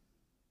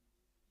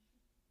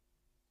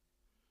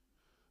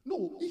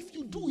 No, if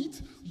you do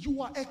it,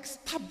 you are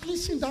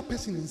establishing that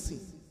person in sin.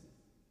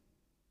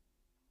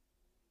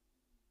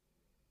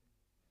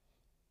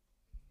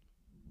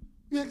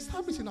 You're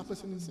establishing that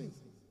person in sin.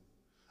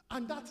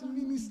 And that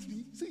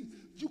ministry,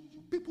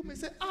 people may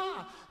say,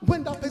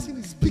 when that person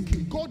is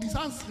speaking, God is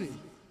answering.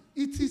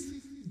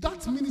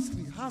 That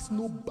ministry has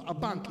no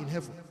bank in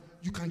heaven.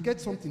 You can get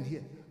something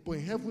here, but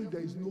in heaven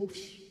there is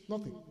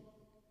nothing.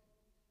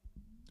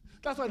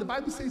 That's why the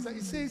Bible says that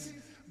it says,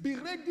 be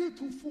ready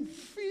to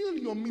fulfill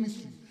your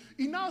ministry.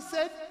 He now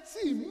said,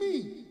 see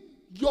me,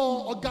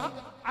 your Oga,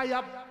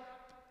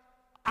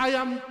 I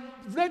am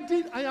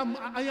ready, I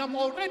am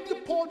already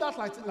poured out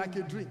like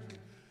a drink.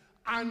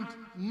 And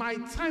my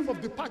time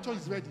of departure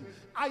is ready.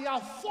 I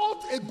have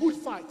fought a good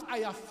fight. I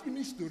have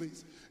finished the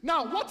race.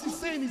 Now, what he's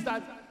saying is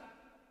that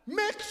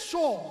make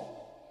sure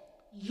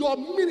your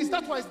ministry,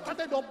 that's why I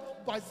started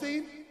up by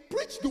saying,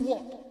 preach the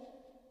word.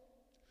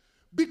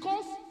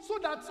 Because, so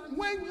that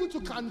when you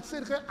two can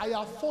say, I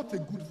have fought a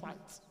good fight.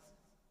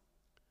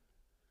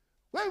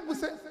 When we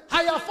say,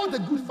 I have fought a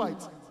good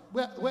fight,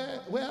 where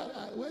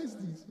is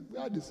this?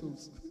 Where are the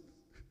souls?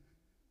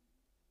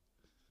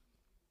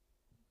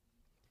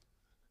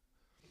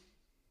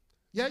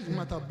 Yeah, you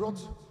might have brought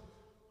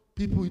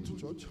people into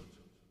church,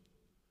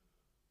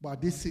 but are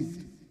they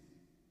saved?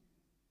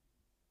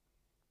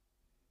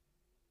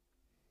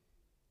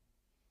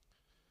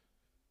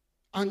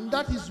 And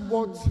that is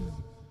what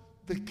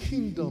the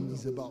kingdom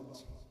is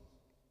about.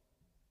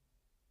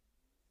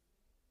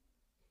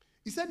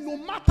 He said, no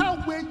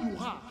matter where you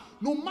are,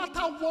 no matter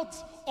what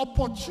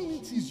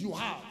opportunities you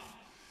have,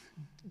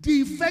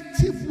 the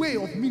effective way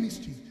of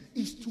ministry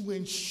is to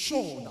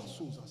ensure that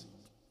souls are saved.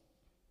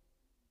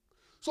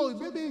 So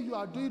maybe you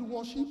are doing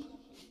worship,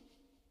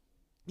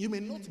 you may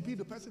not be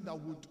the person that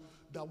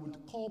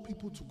would call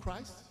people to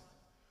Christ,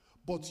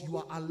 but you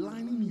are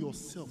aligning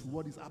yourself with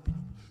what is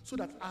happening, so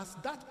that as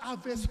that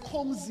harvest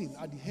comes in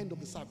at the end of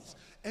the service,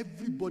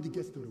 everybody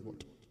gets the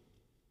reward.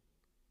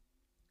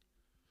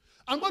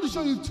 I'm going to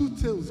show you two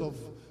tales of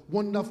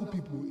wonderful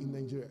people in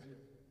Nigeria.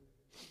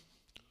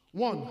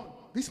 One,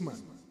 this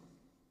man.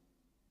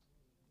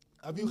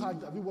 Have you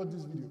watched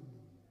this video?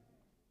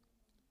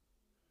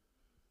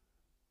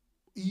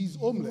 He's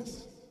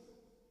homeless.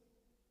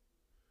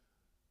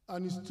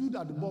 And he stood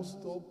at the bus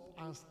stop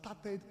and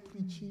started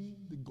preaching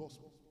the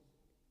gospel.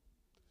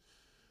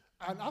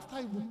 And after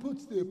he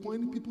put the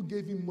point, people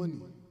gave him money.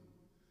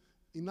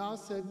 He now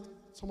said,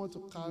 someone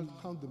to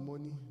count the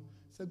money.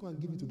 He said, go and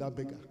give it to that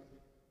beggar.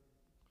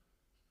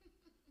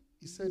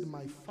 He said,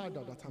 my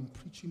Father that I'm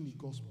preaching the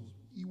gospel,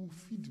 he will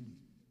feed me.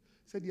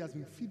 He said, he has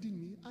been feeding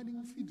me and he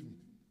will feed me.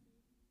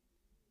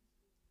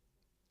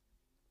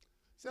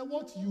 He said,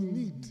 what you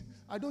need,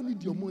 I don't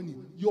need your money,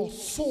 your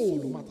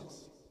soul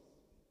matters.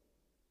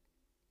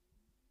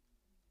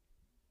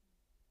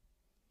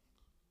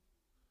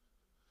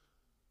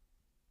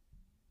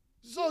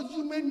 So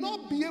you may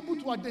not be able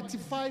to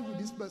identify with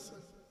this person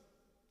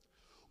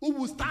who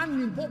will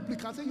stand in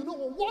public and say, you know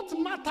what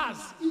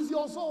matters is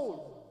your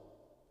soul.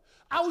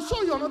 I will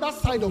show you another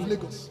side of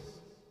Lagos.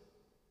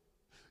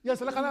 Yes,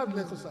 like another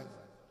Lagos side.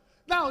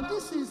 Now,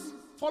 this is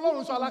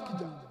Folorunso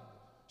Alakija.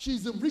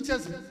 She's the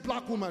richest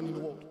black woman in the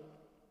world.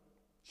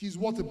 She's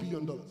worth $1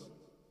 billion.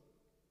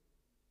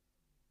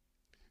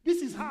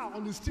 This is how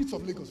on the streets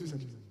of Lagos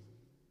recently.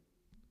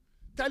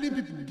 Telling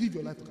people, give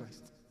your life to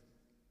Christ.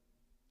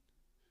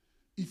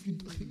 If you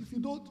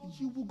don't,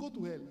 you will go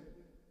to hell.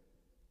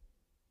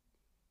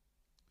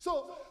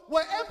 So,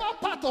 wherever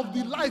part of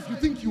the life you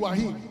think you are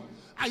in,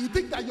 and you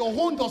think that your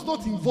own does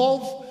not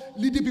involve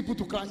leading people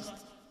to Christ,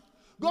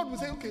 God will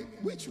say, okay,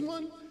 which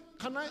one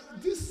can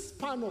this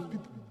span of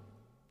people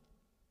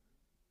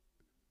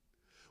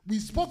we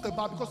spoke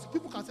about, because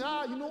people can say,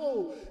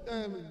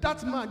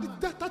 that man,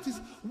 that is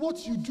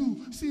what you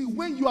do. See,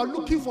 when you are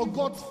looking for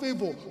God's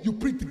favor, you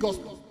preach the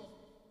gospel.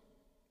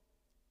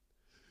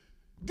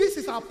 This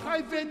is our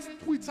private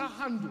Twitter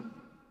handle.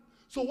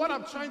 So what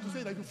I'm trying to say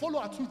is that if you follow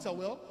our Twitter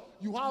well,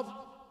 you have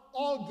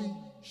all the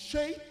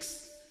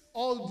sheikhs,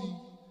 all the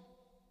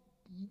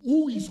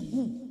who is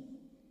who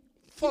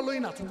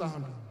following our Twitter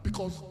handle,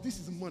 because this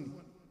is money.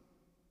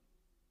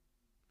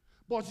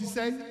 But he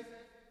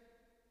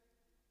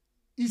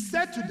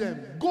said to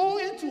them, go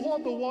into all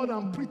the world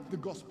and preach the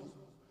gospel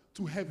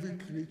to every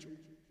creature.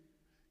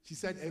 He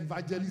said,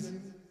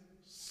 evangelism,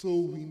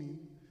 soul winning,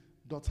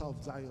 daughter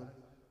of Zion,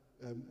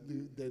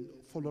 then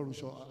follow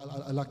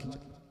Rusha Alakija.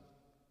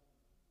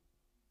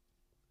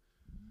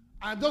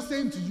 I'm just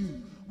saying to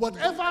you,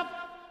 whatever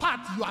part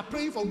you are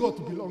praying for God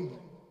to belong,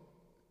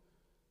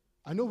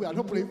 I know we are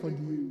not praying for the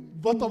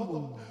bottom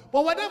one,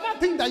 but whatever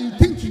thing that you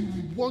think you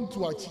want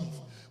to achieve,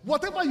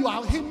 whatever you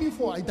are aiming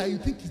for that you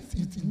think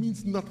it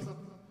means nothing,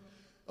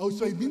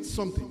 so it means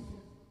something.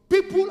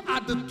 People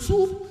at the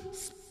two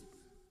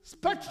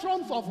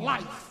spectrums of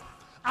life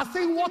are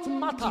saying what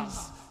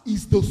matters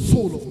is the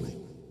soul of man.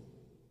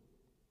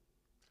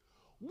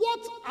 What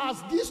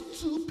has these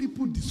two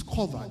people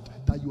discovered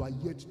that you are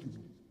yet to do?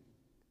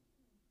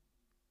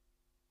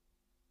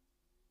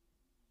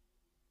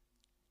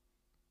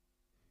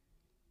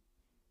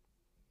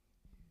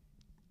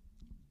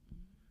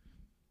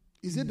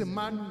 Is it the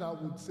man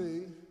that would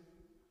say,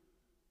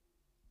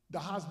 that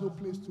has no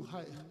place to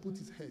hide, put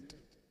his head?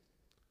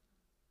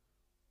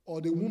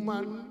 Or the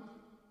woman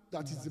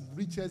that is the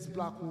richest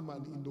black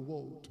woman in the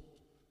world,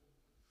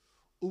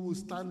 who will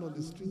stand on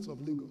the streets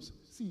of Lagos?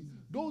 See,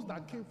 those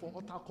that came for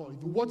altar call,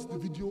 if you watch the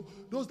video,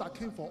 those that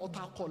came for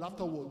altar call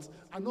afterwards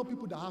are not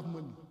people that have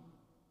money.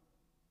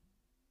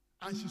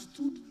 And she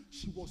stood,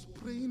 she was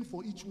praying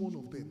for each one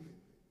of them.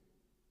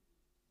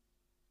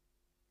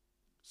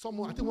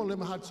 Someone, I think one of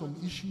them had some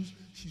issues.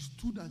 She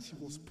stood and she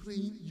was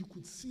praying. You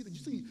could see that. You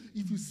see,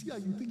 if you see her,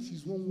 you think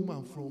she's one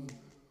woman from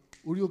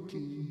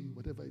Orioke,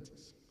 whatever it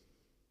is.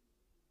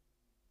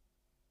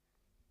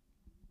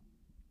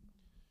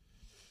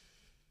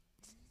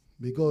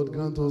 May God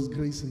grant us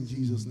grace in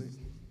Jesus' name.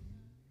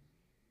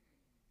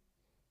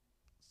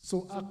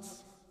 So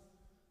Acts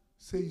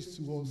says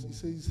to us, he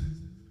says,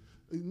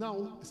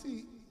 now,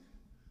 see,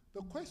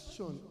 the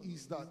question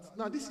is that,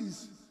 now this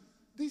is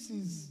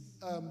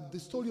the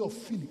story of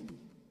Philip.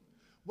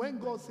 When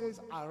God says,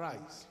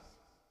 arise,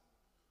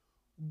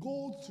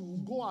 go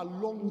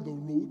along the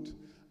road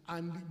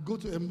and go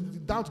to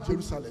down to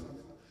Jerusalem.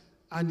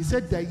 And he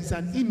said there is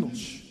an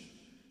Enosh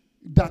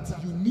that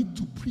you need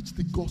to preach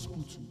the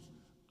gospel to.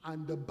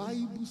 And the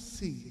Bible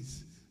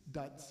says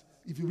that,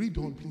 if you read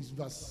on, please,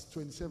 verse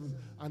 27,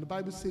 and the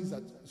Bible says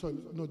that, sorry,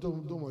 no,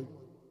 don't worry.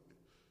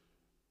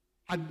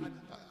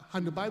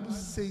 And the Bible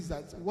says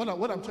that, what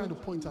I'm trying to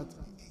point at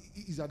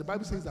is that the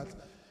Bible says that,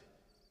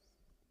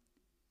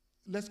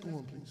 let's go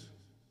on, please.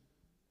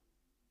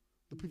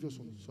 The previous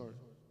one, sorry.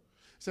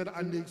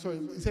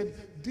 It said,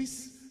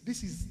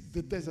 this is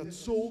the desert.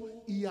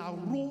 So he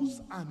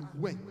arose and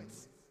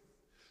went.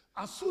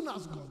 As soon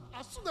as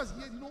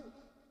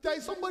there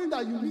is somebody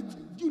that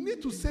you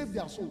need to save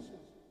their soul.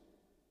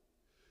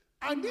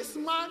 And this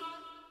man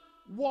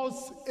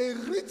was a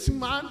rich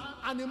man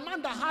and a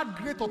man that had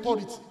great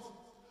authority.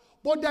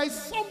 But there is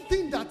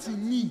something that he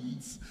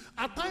needs.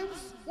 At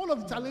times, one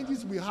of the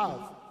challenges we have,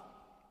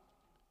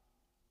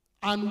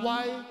 and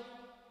why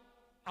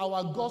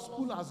our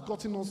gospel has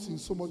gotten us in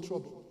so much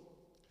trouble,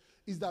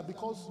 is that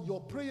because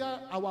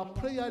our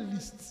prayer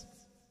list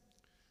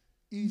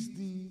is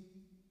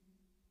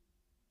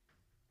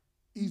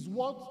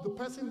what the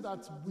person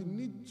that we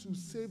need to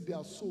save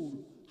their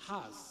soul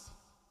has.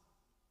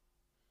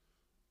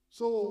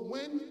 So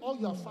when all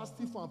you are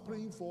fasting for and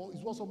praying for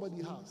is what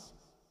somebody has,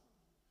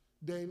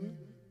 then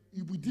it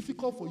will be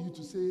difficult for you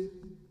to say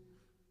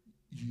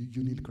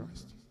you need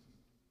Christ.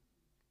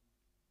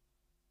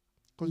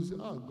 Because you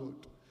say, oh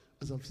God,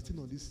 as I'm sitting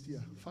on this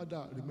chair,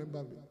 Father,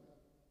 remember me.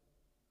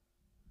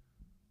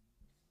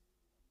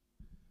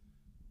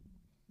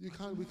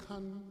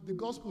 The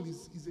gospel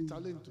is a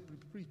challenge to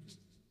preach.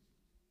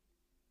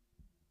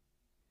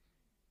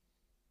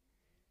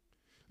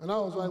 And that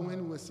was why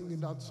when we were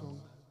singing that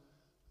song,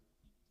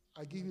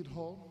 I give it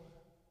all.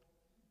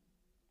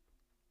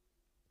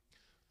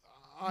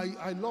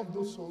 I love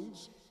those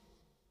songs.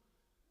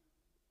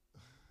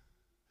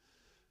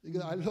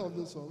 I love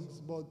those songs,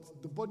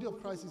 but the body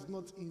of Christ is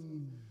not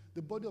in.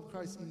 The body of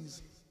Christ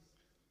is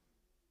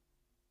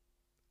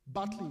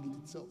battling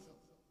with itself.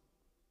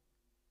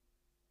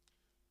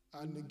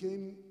 And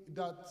again,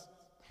 that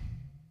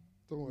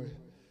Don't worry.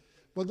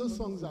 But those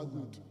songs are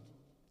good.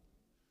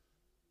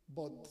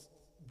 But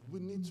we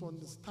need to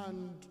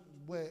understand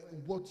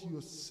what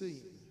you're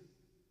saying.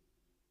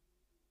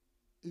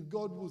 If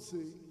God will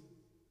say,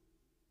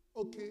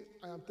 okay,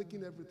 I am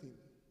taking everything,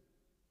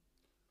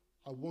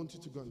 I want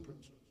you to go and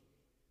preach.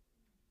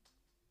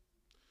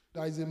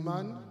 There is a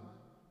man,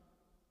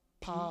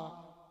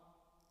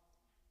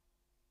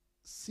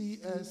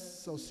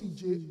 C.S. or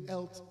C.J.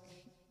 Elton.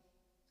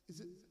 Is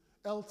it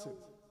Elton?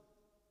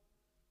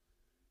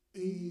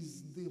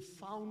 Is the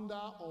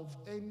founder of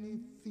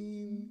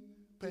anything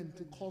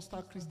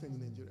Pentecostal Christian in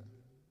Nigeria.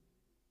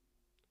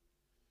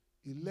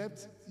 He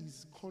left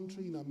his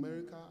country in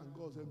America and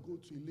God said, go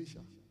to Elisha.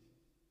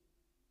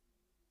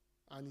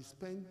 And he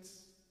spent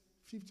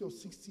 50 or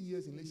 60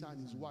 years in Elisha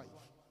and his wife.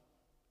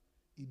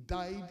 He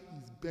died,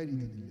 he's buried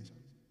in Elisha.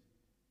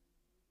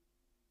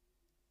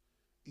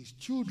 His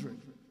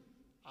children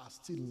are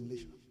still in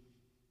Elisha.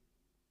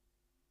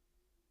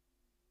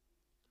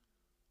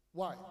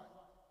 Why?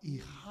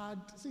 He had,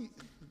 see,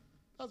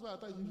 that's why I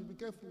tell you should be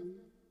careful.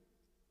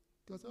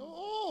 Because,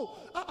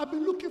 I've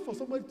been looking for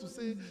somebody to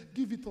say,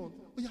 give it on.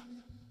 Oh, yeah.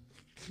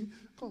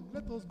 Come,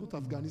 let us go to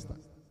Afghanistan.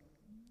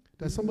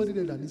 There's somebody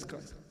there that needs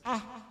Christ.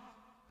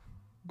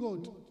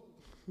 God.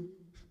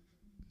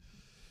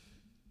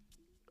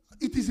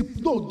 It is,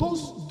 no,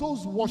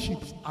 those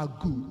worships are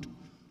good.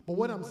 But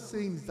what I'm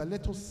saying is that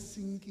let us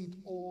sing it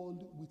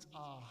all with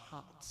our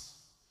hearts.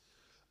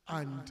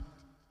 And,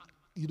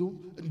 you know,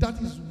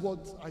 that is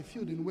what I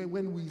feel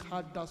when we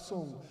had that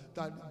song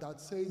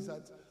that says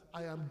that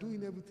I am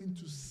doing everything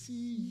to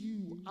see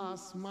you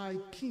as my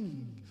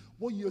king.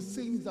 What you're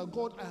saying is that,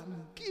 God, I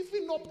am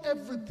giving up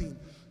everything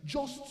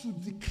just to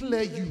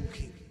declare you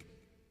king.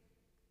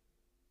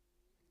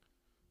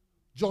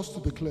 Just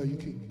to declare you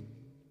king.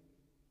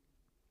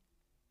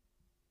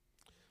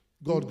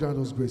 God grant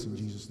us grace in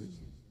Jesus' name.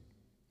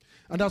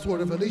 And that's what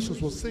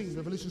Revelations was saying.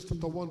 Revelations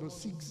chapter 1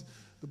 verse 6.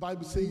 The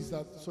Bible says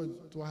that, sorry,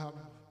 do I have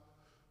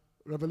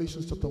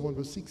Revelations chapter 1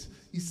 verse 6?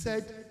 He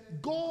said,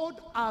 God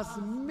has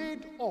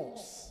made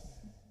us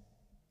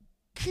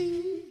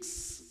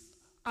kings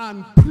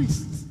and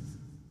priests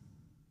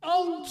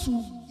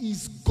unto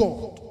his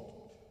God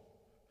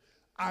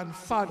and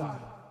Father,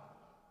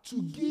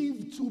 to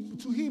give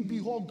to him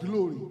be all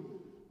glory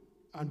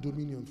and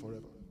dominion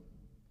forever.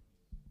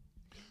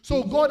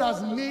 So God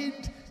has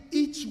made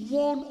each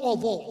one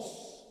of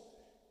us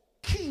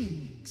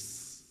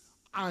kings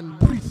and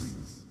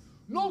priests,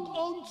 not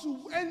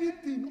unto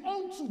anything,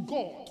 unto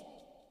God.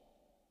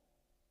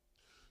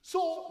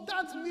 So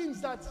that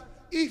means that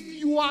if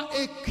you are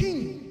a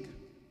king,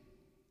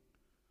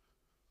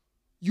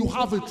 you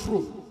have a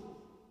throne.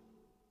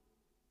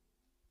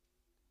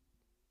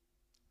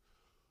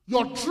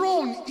 Your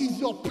throne is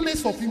your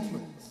place of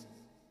influence.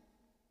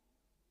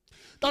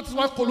 That's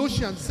why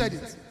Colossians said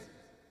it.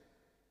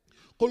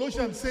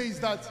 Colossians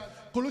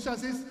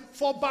says,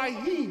 for by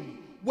him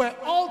were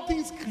all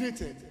things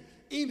created,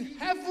 in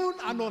heaven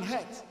and on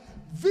earth,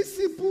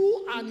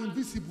 visible and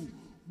invisible,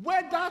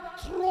 whether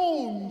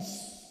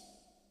thrones.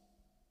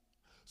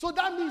 So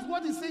that means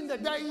what he's saying,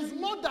 that there is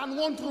more than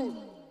one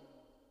throne.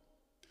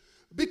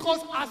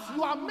 Because as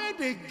you are made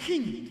a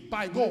king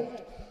by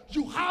God,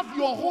 you have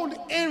your own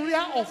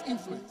area of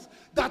influence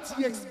that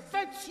he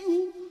expects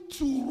you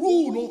to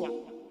rule over.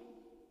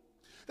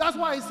 That's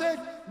why he said,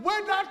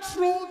 whether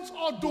thrones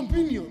or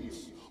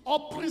dominions,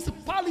 or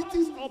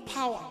principalities or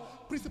power.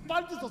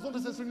 Principalities does not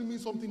necessarily mean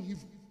something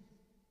evil.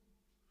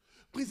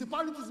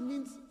 Principalities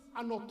means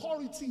an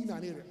authority in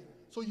an area.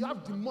 So you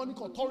have demonic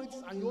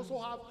authorities and you also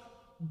have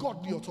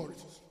godly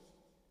authorities.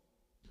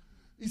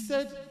 He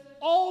said,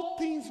 all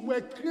things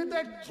were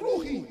created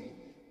through him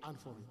and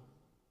for him.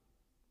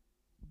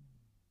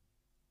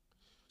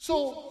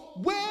 So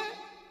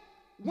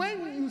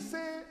when you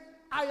say,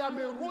 I am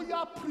a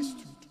royal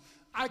priesthood,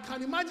 I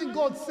can imagine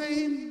God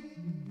saying,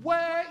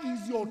 where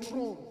is your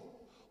throne?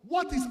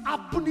 What is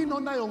happening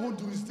under your own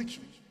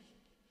jurisdiction?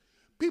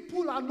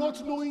 People are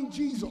not knowing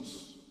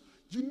Jesus.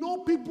 You know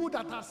people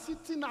that are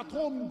sitting at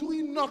home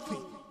doing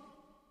nothing.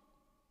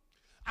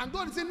 And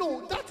God is saying,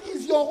 no, that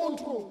is your own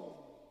throne.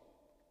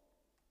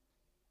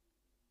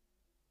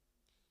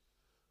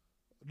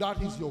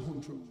 That is your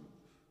own throne.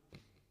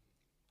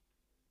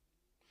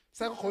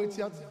 2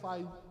 Corinthians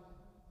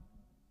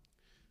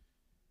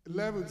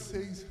 5:11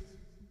 says,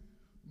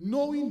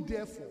 knowing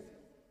therefore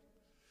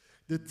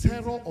the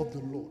terror of the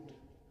Lord,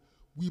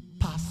 we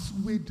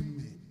persuade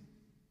men.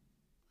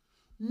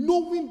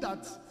 Knowing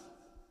that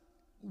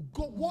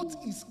God, what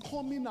is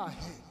coming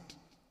ahead,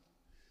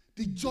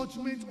 the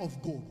judgment of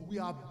God, we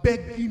are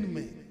begging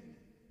men.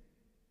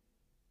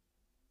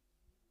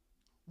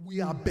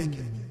 We are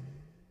begging.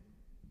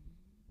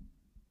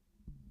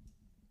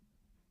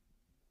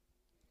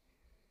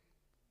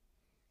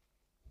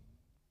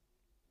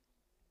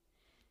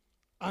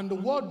 And the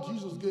word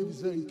Jesus gave is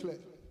very clear.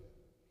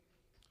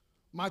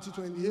 Matthew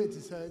 28, he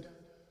said,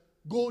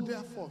 go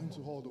therefore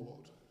into all the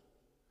world.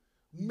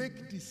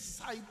 Make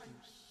disciples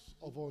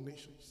of all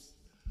nations.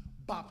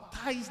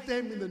 Baptize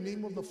them in the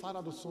name of the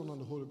Father, the Son, and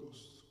the Holy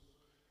Ghost.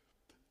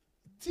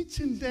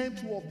 teaching them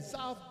to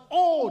observe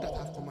all that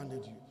I've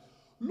commanded you.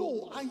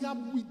 Lo, I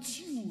am with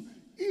you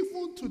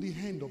even to the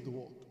end of the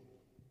world.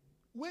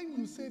 When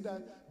you say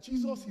that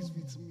Jesus is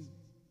with me,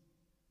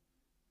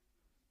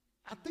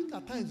 I think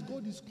at times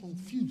God is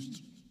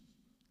confused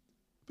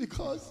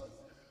because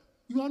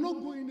you are not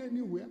going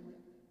anywhere.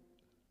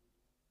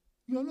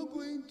 You are not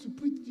going to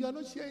preach. You are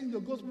not sharing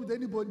your gospel with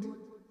anybody.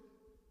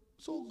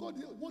 So God,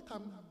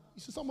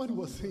 somebody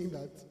was saying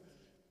that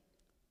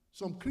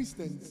some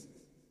Christians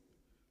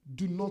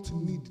do not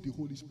need the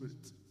Holy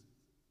Spirit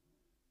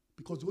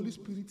because the Holy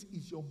Spirit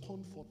is your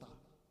comforter.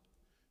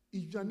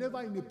 If you are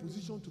never in a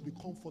position to be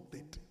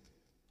comforted,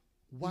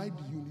 why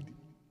do you need it?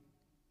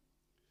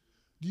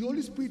 The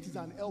Holy Spirit is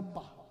an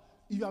helper.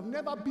 If you have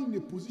never been in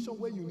a position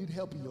where you need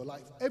help in your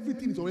life,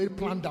 everything is already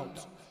planned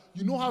out.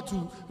 You know how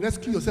to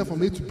rescue yourself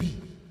from A to B.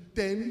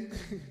 Then,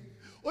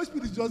 Holy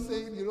Spirit is just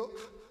saying,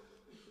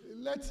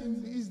 let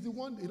him, he's the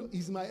one,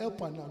 he's my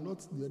helper now,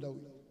 not the other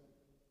way.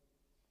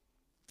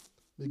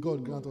 May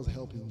God grant us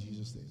help in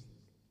Jesus' name.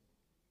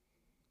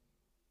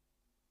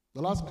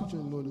 The last scripture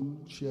I'm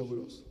going to share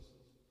with us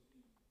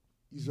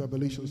is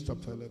Revelation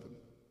chapter 11.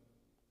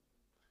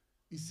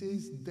 It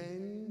says,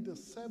 then the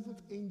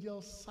seventh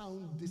angel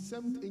sounded,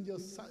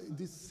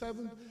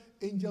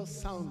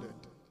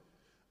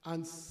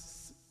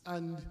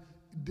 and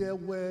there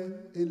were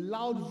a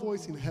loud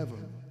voice in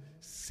heaven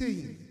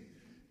saying,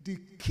 the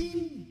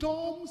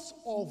kingdoms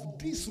of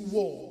this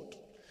world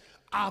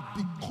are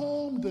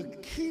become the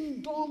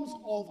kingdoms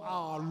of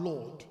our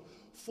Lord,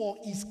 for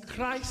is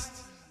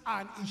Christ,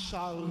 and he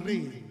shall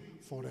reign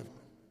forever.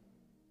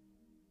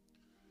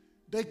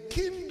 The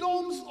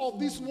kingdoms of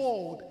this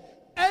world,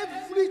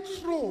 every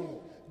throne,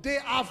 they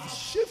have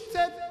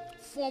shifted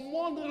from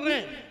one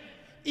realm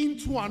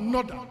into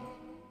another.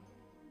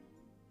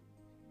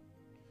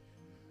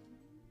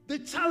 The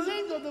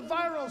challenge of the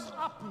virus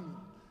happened.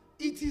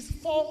 It is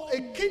for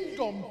a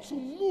kingdom to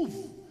move,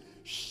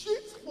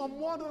 shift from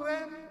one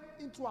realm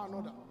into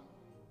another.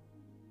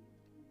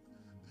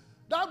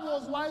 That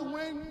was why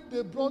when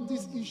they brought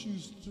these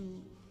issues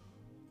to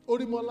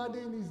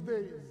Orimolade in his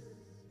days,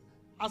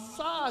 as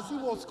far as he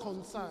was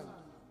concerned,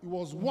 it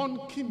was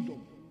one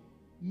kingdom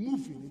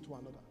moving into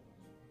another.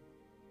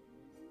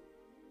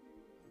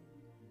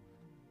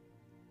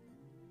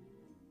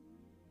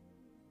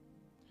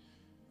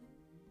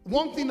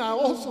 One thing I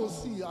also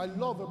see, I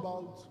love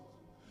about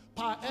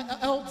Pa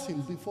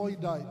Elton before he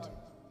died,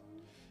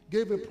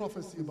 gave a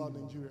prophecy about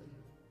Nigeria.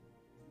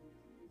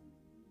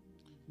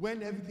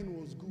 When everything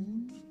was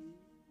good,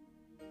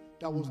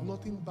 there was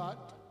nothing bad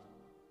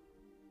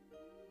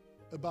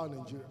about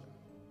Nigeria.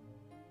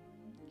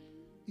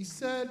 He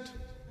said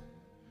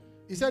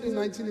in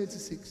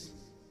 1986,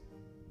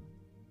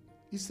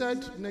 he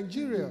said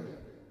Nigeria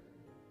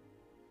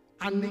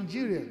and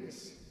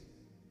Nigerians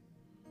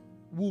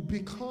will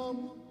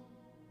become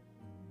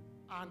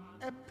an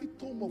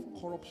epitome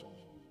of corruption.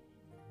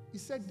 He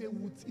said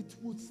it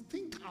would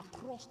stink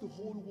across the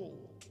whole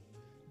world.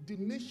 The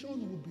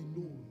nation would be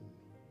known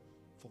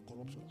for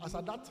corruption. As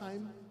at that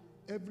time,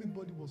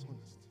 everybody was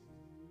honest.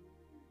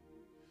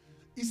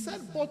 He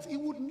said, but it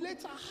would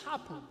later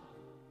happen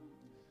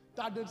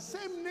that the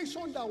same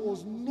nation that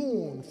was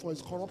known for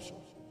its corruption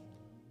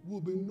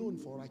will be known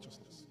for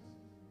righteousness.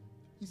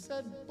 He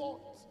said,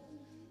 but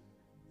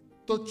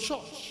the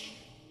church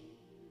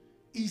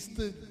is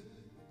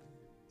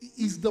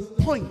the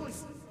point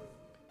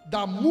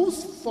that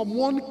moves from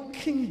one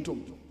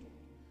kingdom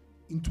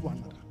into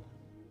another.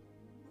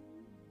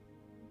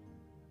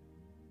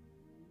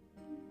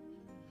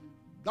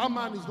 That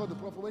man is not the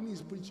prophet. When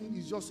he's preaching,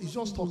 he's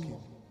just talking.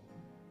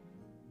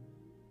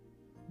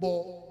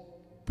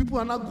 But people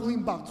are not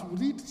going back to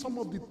read some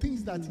of the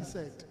things that he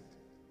said.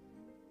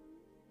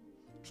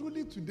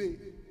 Truly today,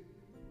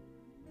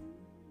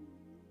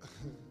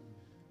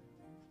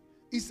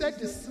 he said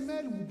the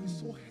smell will be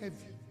so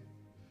heavy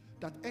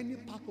that any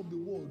part of the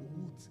world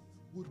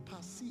would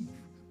perceive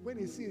when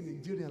they see a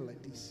Nigerian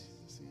like this.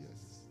 You say,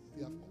 yes,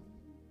 they have come.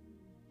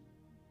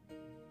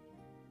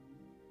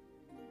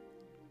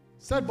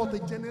 Said, but a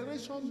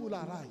generation will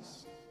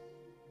arise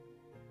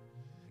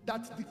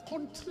that the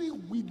country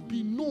will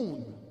be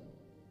known,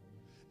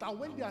 that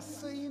when they are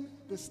saying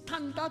the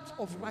standards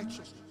of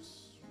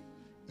righteousness,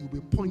 it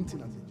will be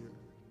pointing at Nigeria.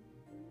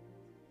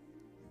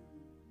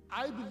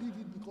 I believe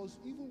it because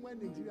even when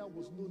Nigeria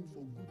was known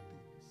for good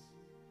things,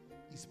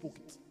 he spoke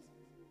it.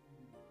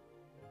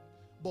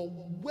 But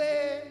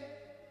where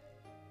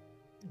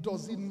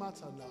does it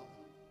matter now?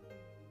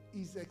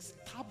 Is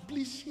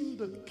establishing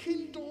the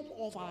kingdom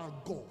of our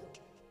God,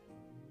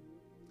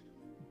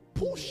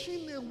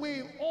 pushing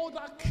away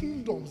other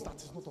kingdoms that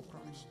is not of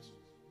Christ.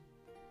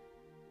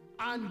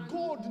 And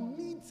God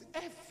needs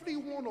every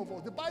one of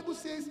us. The Bible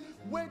says,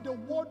 where the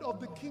word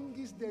of the king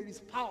is, there is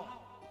power.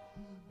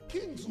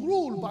 Kings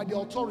rule by the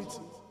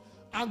authority.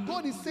 And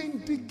God is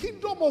saying, the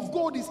kingdom of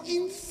God is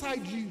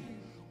inside you.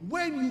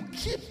 When you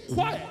keep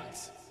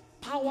quiet,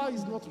 power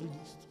is not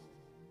released.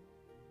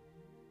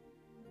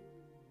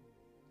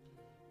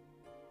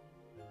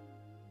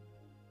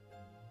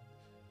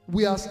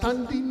 We are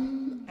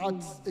standing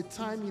at a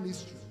time in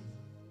history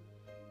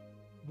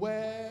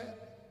where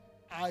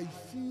I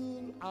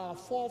feel our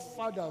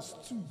forefathers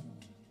stood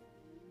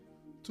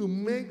to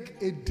make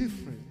a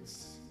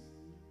difference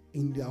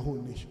in their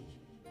whole nation.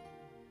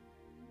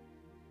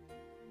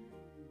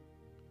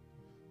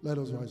 Let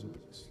us rise up,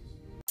 please.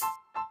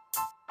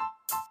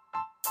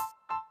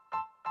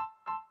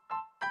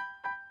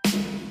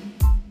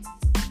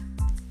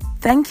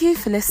 Thank you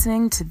for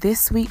listening to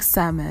this week's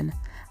sermon.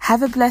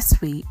 Have a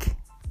blessed week.